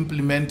even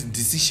implement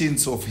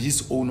decisions of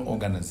his own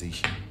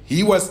organization.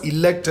 He was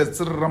elected,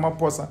 Cyril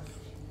Ramaphosa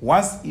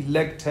was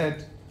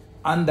elected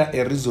under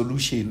a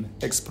resolution,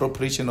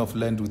 expropriation of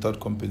land without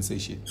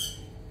compensation.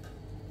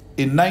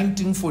 In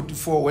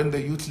 1944, when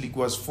the Youth League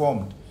was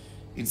formed,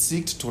 it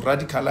sought to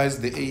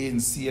radicalize the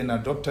ANC and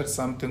adopted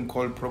something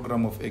called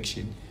Program of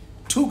Action.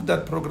 Took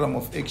that Program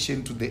of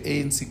Action to the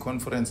ANC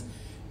conference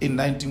in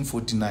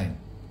 1949.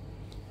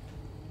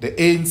 The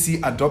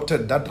ANC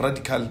adopted that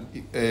radical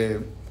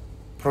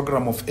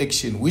Program of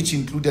Action, which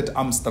included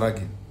armed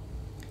struggle.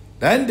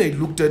 Then they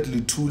looked at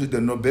Luthuli,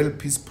 the Nobel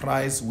Peace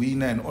Prize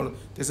winner, and all.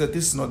 They said,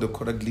 this is not the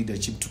correct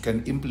leadership to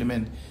can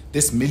implement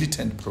this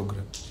militant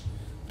program.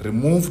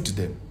 Removed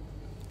them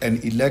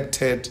and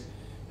elected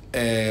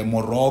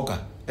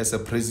Moroka as a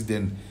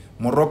president.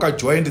 Moroka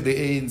joined the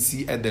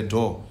ANC at the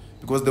door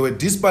because they were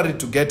desperate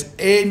to get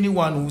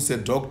anyone who's a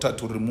doctor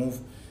to remove,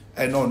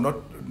 to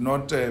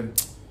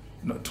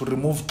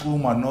remove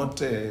Kluma, not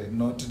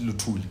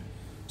Luthuli.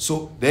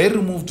 So they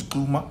removed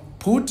Kluma,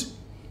 put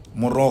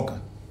Moroka.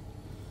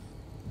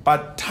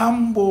 But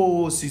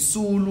Tambo,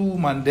 Sisulu,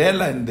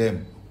 Mandela and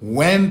them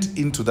went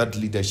into that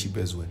leadership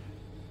as well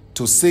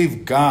to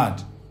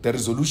safeguard the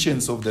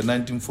resolutions of the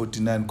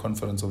 1949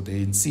 conference of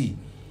the ANC,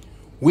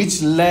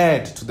 which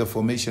led to the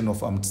formation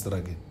of armed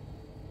struggle.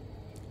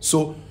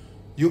 So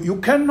you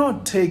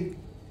cannot take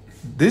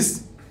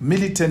these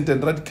militant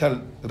and radical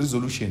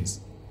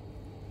resolutions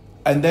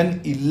and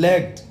then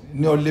elect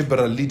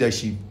neoliberal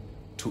leadership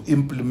to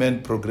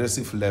implement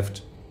progressive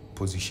left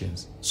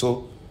positions.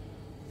 So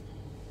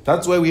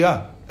that's where we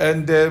are.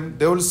 And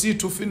they will see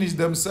to finish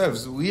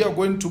themselves. We are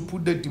going to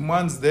put the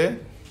demands there,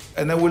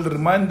 and I will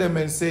remind them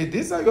and say,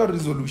 these are your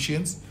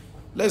resolutions.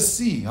 Let's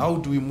see, how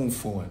do we move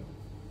forward?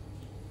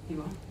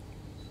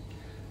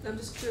 I'm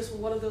just curious,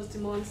 what are those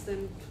demands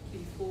then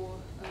before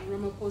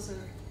Ramaphosa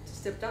to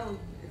step down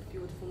if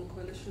you were to form a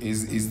coalition?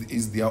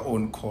 Is their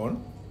own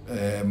call.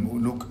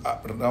 Look,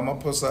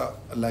 Ramaphosa,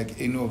 like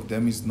any of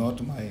them, is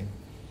not my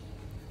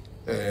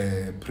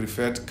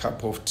preferred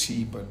cup of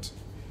tea, but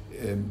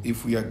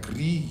if we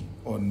agree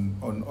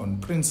on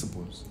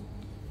principles,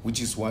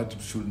 which is what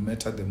should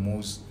matter the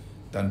most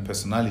than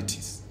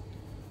personalities,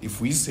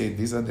 if we say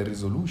these are the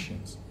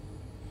resolutions,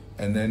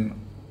 and then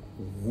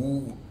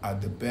who are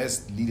the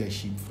best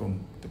leadership from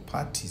the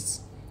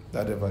parties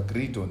that have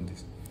agreed on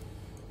this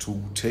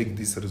to take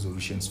these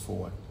resolutions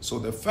forward. So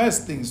the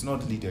first thing is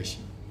not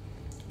leadership,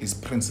 it's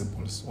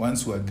principles.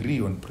 Once we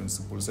agree on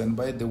principles, and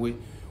by the way,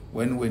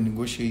 when we're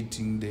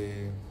negotiating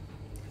the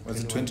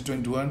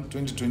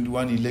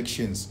 2021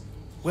 elections,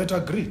 we had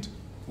agreed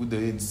with the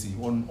ANC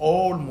on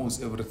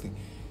almost everything,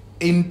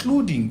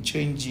 including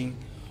changing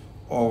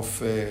of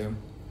the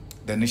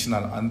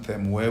national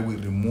anthem, where we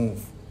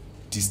remove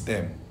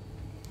distem.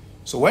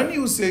 So when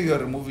you say you are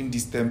removing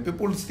distem,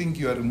 people think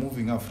you are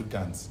removing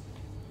Afrikaans.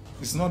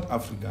 It's not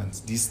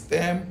Afrikaans.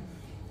 Distem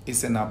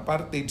is an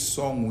apartheid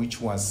song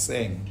which was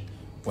sang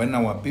when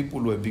our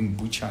people were being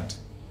butchered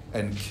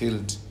and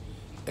killed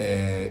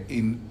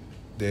in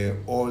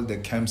all the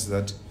camps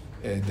that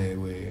they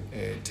were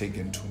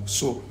taken to.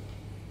 So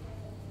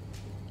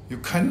you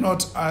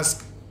cannot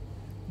ask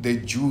the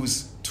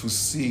Jews to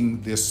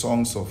sing the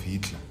songs of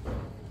Hitler.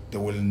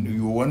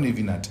 You won't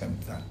even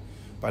attempt that.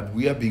 But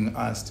we are being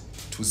asked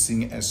to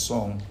sing a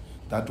song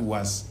that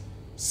was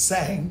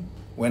sang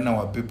when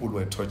our people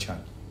were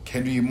tortured.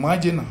 Can you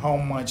imagine how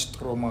much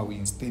trauma we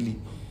instill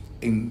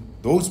in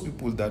those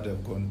people that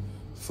have gone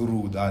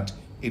through that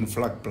in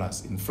Flag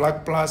Plus? In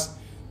Flag Plus,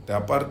 the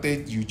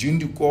apartheid, Eugene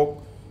de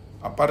Kock,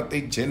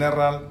 Apartheid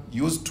general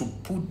used to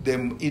put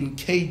them in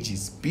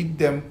cages, beat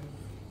them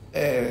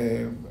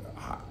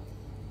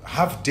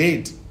half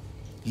dead,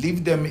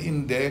 leave them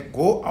in there,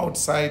 go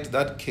outside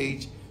that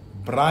cage,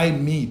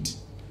 brine meat.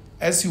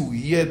 As you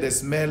hear the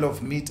smell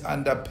of meat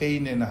under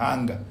pain and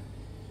hunger,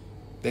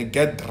 they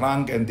get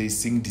drunk and they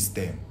sing this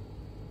theme.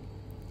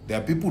 There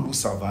are people who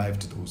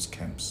survived those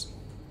camps.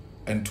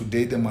 And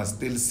today they must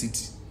still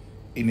sit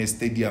in a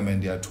stadium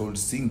and they are told,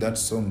 sing that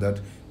song that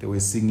they were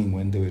singing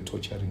when they were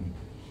torturing you.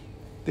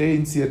 The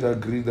ANC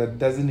agree that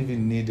doesn't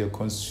even need a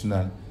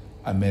constitutional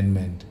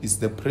amendment. It's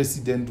the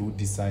president who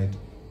decides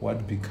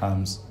what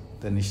becomes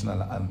the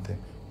national anthem.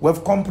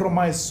 We've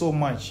compromised so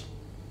much.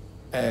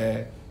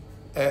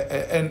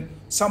 And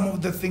some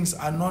of the things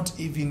are not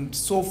even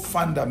so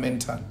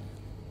fundamental.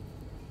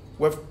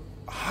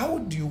 How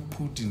do you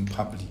put in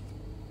public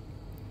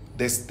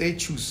the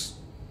statues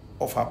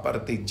of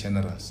apartheid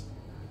generals?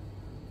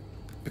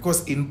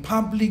 Because in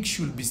public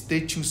should be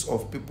statues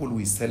of people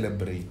we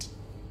celebrate.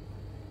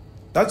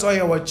 That's why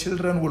our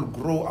children will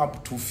grow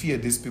up to fear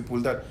these people,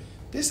 that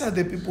these are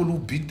the people who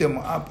beat them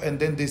up and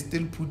then they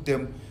still put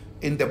them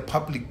in the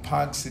public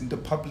parks, in the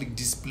public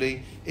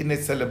display, in a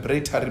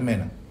celebratory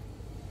manner.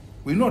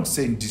 We're not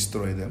saying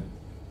destroy them.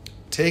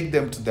 Take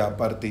them to the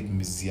apartheid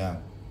museum.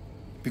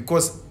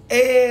 Because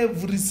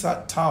every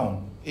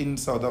town in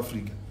South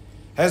Africa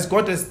has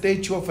got a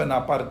statue of an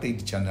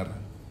apartheid general.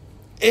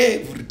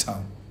 Every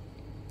town.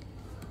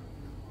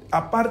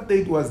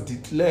 Apartheid was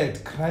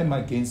declared crime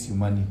against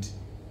humanity.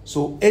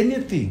 So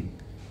anything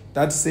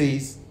that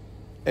says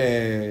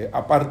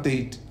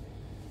apartheid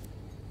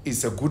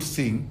is a good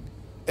thing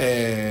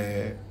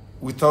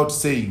without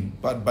saying,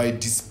 but by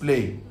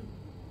display,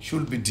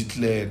 should be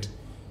declared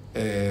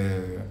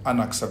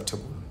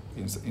unacceptable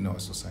in our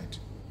society.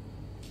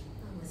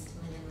 Mr.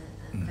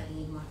 Malema,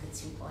 Funny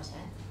Markets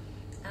reporter.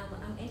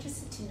 I'm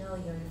interested to know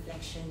your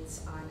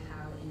reflections on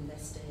how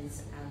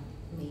investors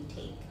may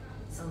take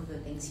some of the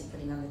things you're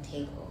putting on the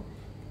table.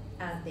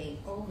 They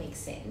all make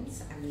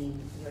sense. I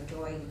mean, you're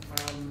drawing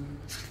from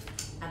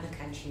other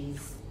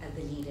countries,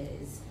 other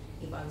leaders.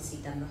 You've obviously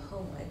done the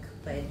homework,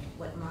 but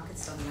what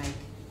markets don't like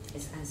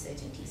is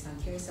uncertainty. So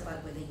I'm curious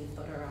about whether you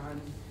thought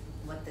around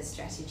what the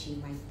strategy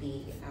might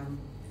be,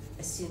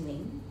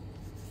 assuming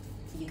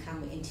you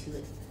come into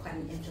quite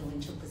an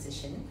influential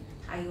position,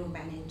 how you'll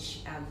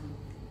manage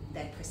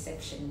that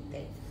perception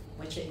that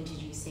what you're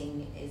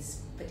introducing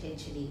is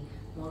potentially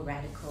more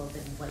radical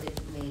than what it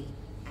may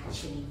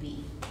actually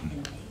be in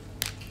a way.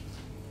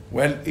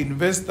 Well,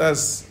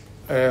 investors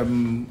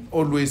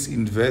always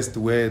invest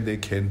where they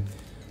can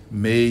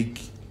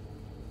make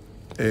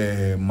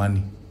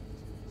money.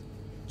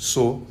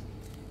 So,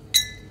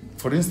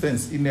 for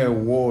instance, in a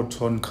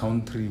war-torn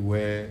country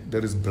where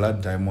there is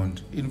blood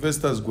diamond,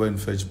 investors go and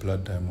fetch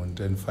blood diamond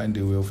and find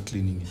a way of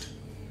cleaning it.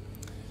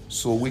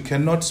 So we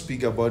cannot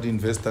speak about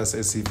investors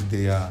as if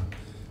they are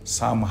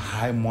some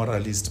high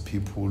moralist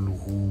people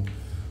who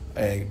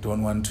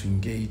don't want to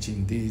engage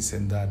in this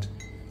and that.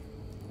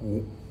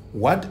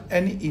 What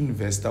any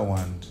investor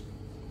wants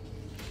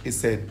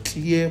is a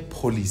clear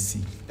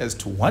policy as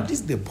to what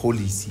is the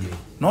policy here,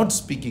 not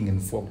speaking in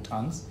folk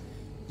tongues.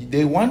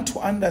 They want to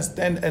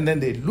understand, and then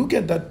they look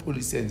at that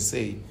policy and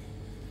say,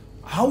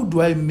 how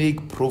do I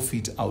make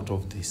profit out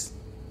of this?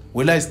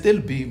 Will I still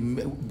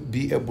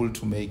be able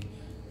to make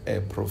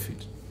a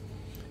profit?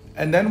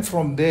 And then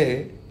from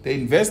there, the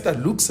investor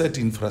looks at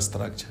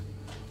infrastructure.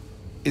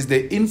 Is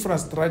the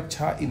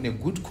infrastructure in a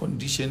good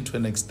condition to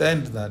an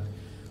extent that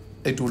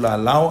it will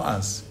allow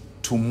us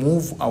to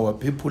move our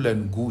people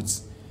and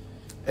goods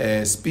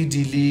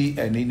speedily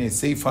and in a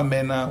safer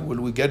manner?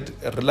 Will we get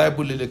a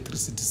reliable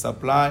electricity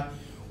supply?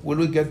 Will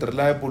we get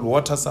reliable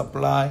water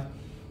supply?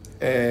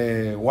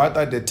 What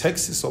are the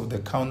taxes of the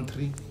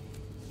country?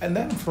 And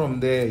then from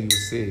there you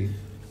say,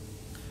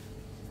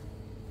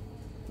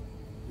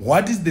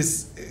 what is the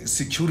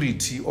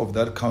security of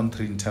that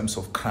country in terms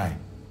of crime?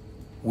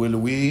 Will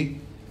we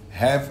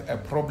have a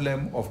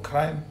problem of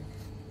crime?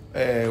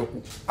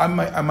 Am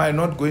I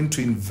not going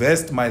to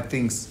invest my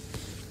things?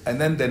 And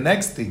then the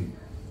next thing,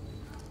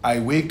 I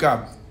wake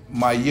up,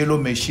 my yellow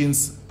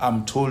machines,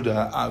 I'm told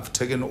I've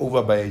taken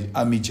over by an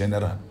army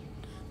general.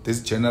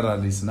 This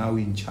general is now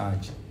in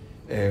charge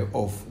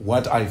of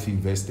what I've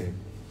invested.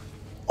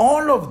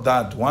 All of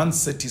that, once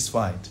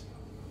satisfied,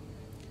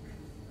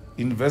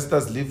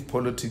 investors leave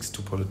politics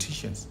to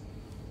politicians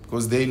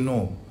because they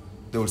know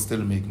they will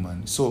still make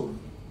money. So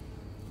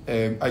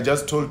I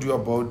just told you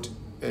about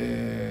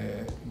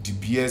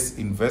DBS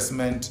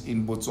investment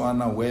in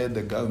Botswana, where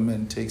the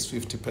government takes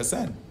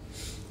 50%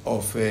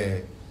 of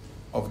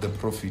the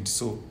profit.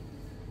 So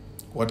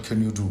what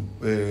can you do?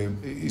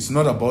 It's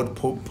not about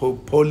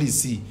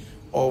policy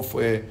of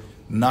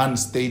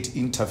non-state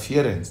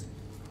interference.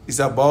 It's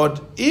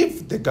about,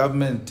 if the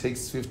government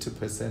takes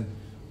 50%,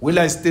 will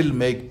I still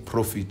make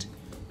profit?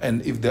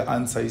 And if the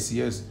answer is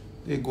yes,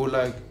 they go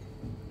like,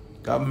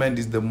 government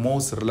is the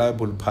most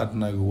reliable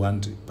partner you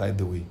want, by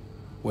the way,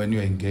 when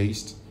you're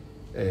engaged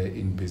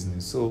in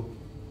business. So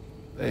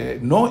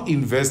no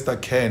investor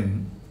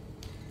can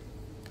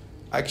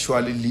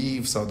actually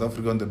leave South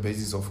Africa on the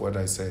basis of what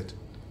I said,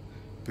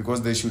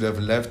 because they should have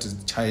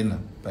left China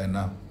by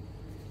now.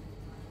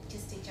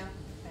 Just to jump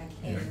back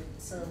in,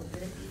 so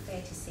would it be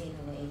fair to say in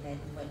a way that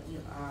what you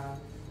are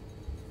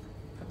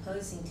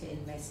proposing to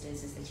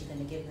investors is that you're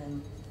going to give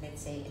them,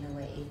 let's say, in a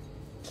way,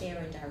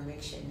 clearer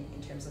direction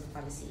in terms of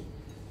policy?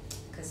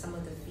 Because some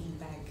of the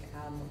feedback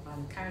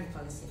on current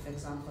policy, for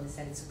example, is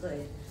that it's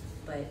good,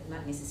 but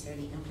not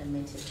necessarily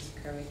implemented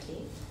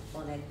correctly,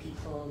 or that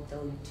people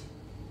don't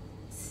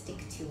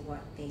stick to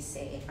what they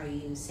say. Are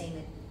you saying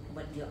that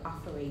what you're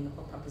offering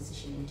or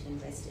propositioning to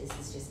investors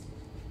is just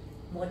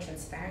more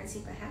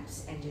transparency,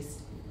 perhaps, and just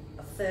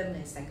a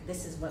firmness, like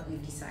this is what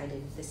we've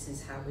decided, this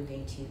is how we're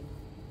going to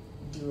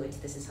do it,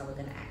 this is how we're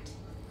going to act?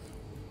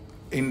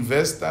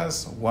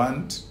 Investors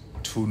want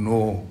to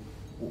know.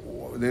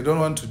 They don't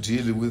want to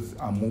deal with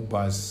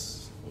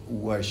amoebas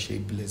who are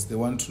shapeless. They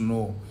want to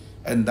know.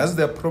 And that's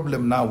their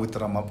problem now with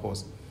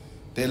Ramaphosa.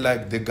 They're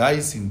like, the guy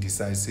is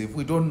indecisive.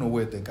 We don't know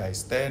where the guy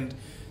stands.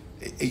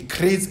 It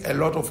creates a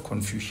lot of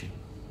confusion.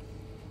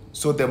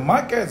 So the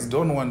markets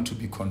don't want to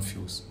be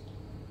confused.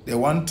 They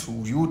want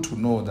you to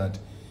know that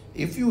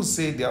if you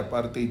say the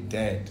apartheid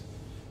debt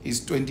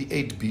is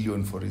 28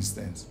 billion, for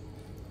instance,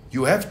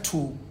 you have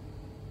to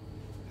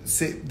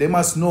say, they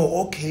must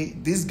know, okay,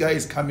 this guy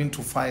is coming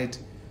to fight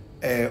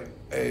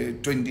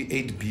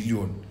 28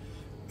 billion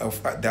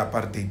of the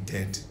apartheid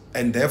debt.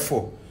 And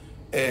therefore,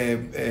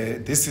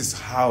 this is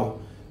how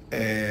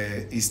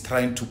he's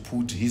trying to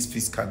put his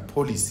fiscal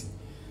policy.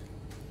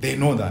 They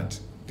know that.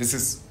 This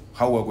is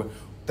how we're going.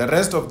 The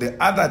rest of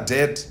the other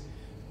debt,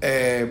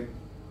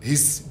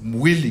 he's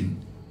willing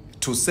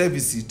to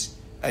service it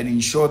and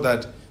ensure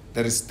that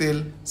there is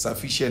still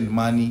sufficient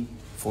money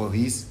for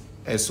his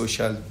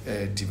social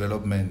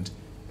development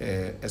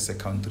as a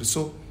country.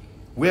 So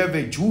we have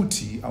a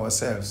duty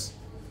ourselves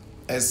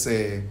as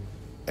a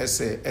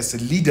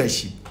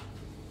leadership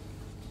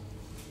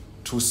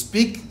to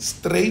speak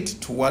straight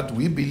to what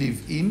we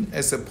believe in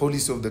as a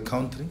policy of the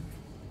country,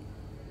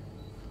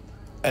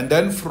 and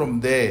then from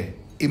there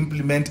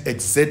implement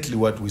exactly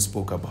what we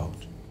spoke about.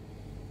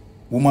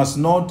 We must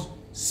not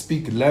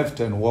speak left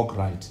and walk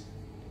right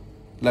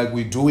like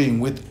we're doing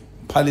with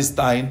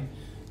Palestine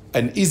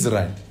and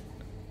Israel.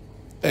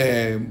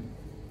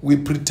 We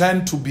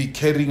pretend to be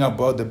caring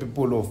about the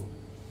people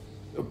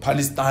of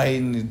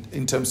Palestine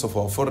in terms of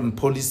our foreign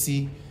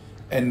policy,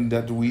 and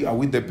that we are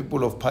with the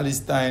people of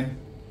Palestine.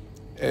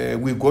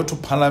 We go to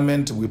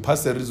parliament, we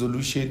pass a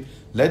resolution,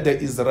 let the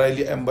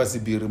Israeli embassy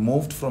be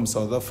removed from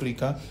South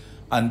Africa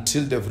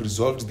until they've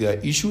resolved their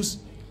issues.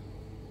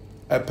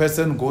 A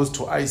person goes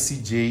to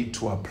ICJ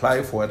to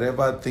apply for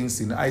whatever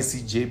things in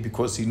ICJ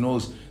because he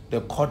knows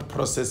the court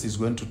process is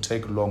going to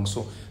take long.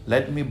 So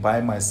let me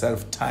buy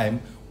myself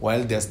time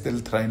while they're still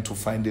trying to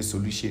find a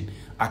solution.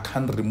 I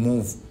can't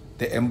remove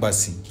the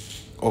embassy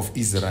of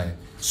Israel.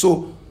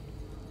 So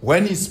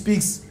when he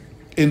speaks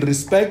in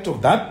respect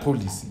of that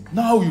policy,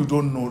 now you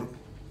don't know,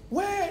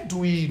 where do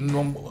we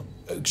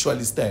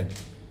actually stand?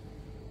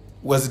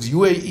 Was it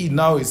UAE?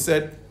 Now he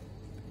said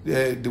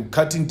they're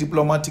cutting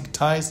diplomatic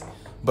ties.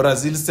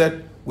 Brazil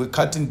said we're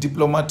cutting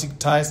diplomatic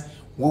ties.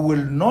 We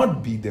will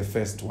not be the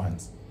first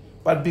ones.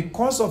 But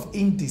because of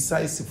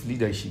indecisive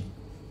leadership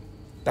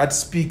that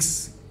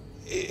speaks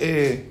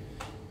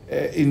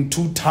in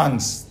two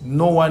tongues,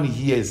 no one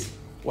hears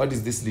what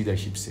does this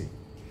leadership say.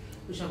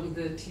 Which with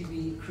the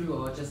TV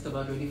crew are just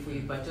about ready for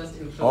you, but just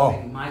in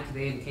closing, Mike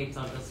there in Cape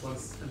Town just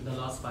was in the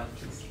last fight,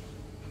 please.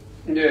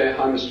 Yeah,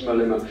 hi Mr.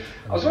 Malema.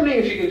 I was wondering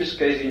if you can just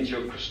gaze into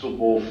your crystal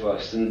ball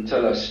first and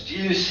tell us, do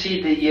you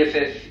see the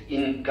EFF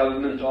in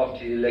government after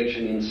the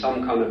election in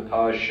some kind of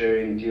power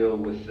sharing deal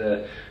with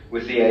the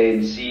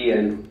ANC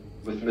and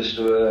with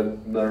Mr.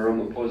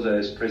 Ramaphosa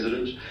as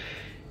president?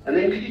 And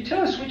then could you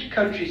tell us which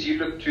countries you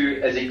look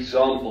to as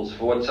examples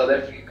for what South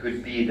Africa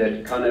could be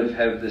that kind of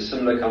have the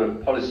similar kind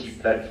of policy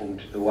platform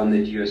to the one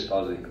that you're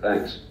espousing?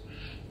 Thanks.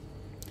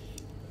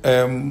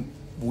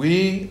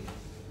 We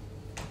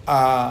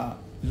are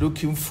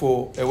looking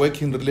for a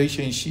working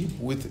relationship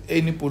with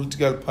any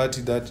political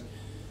party that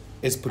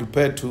is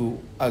prepared to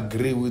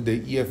agree with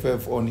the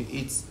EFF on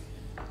its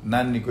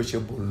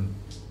non-negotiable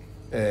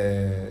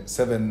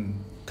 7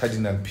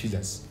 cardinal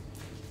pillars.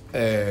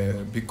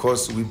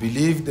 Because we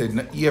believe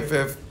the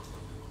EFF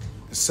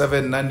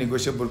 7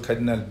 non-negotiable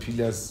cardinal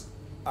pillars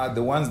are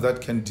the ones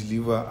that can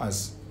deliver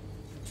us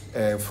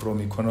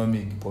from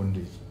economic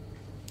bondage.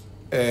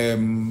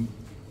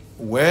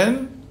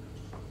 When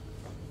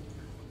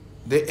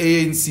the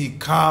ANC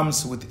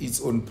comes with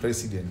its own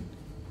president,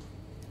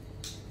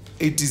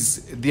 it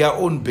is their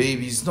own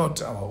baby, it's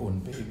not our own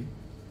baby.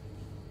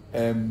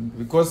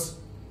 Because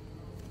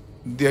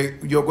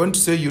you're going to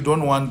say you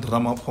don't want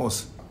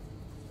Ramaphosa,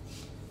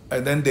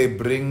 and then they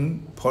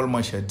bring Paul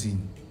Mashatile.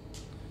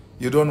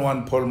 You don't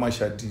want Paul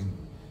Mashatile.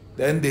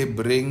 Then they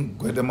bring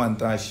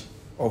Gwedemantash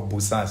of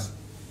Busas.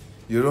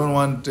 You don't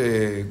want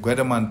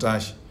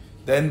Gwedemantash.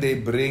 Then they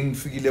bring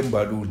Fikile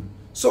Mbalul.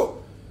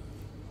 So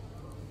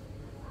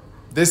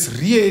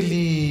there's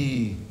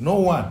really no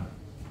one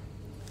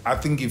I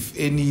think if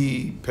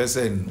any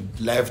person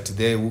left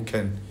there who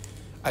can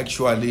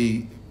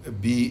actually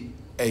be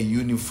a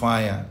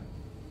unifier,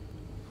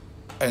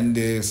 and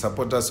the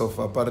supporters of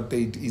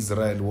apartheid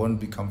Israel won't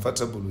be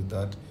comfortable with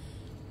that,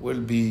 will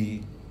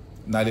be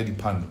Naledi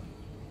Pando.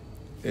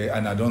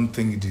 And I don't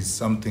think it is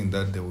something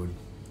that they will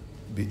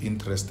be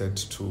interested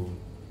to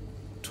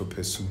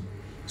pursue.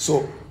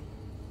 So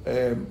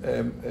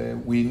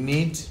we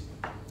need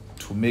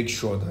to make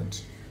sure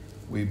that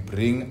we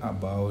bring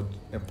about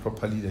a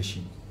proper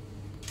leadership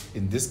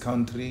in this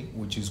country,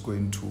 which is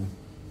going to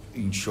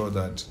ensure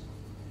that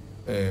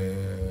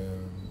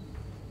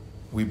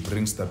we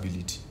bring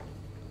stability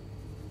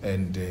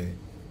and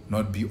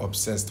not be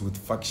obsessed with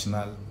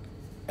factional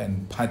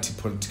and party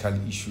political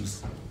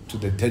issues to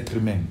the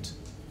detriment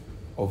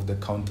of the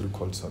country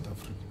called South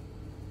Africa.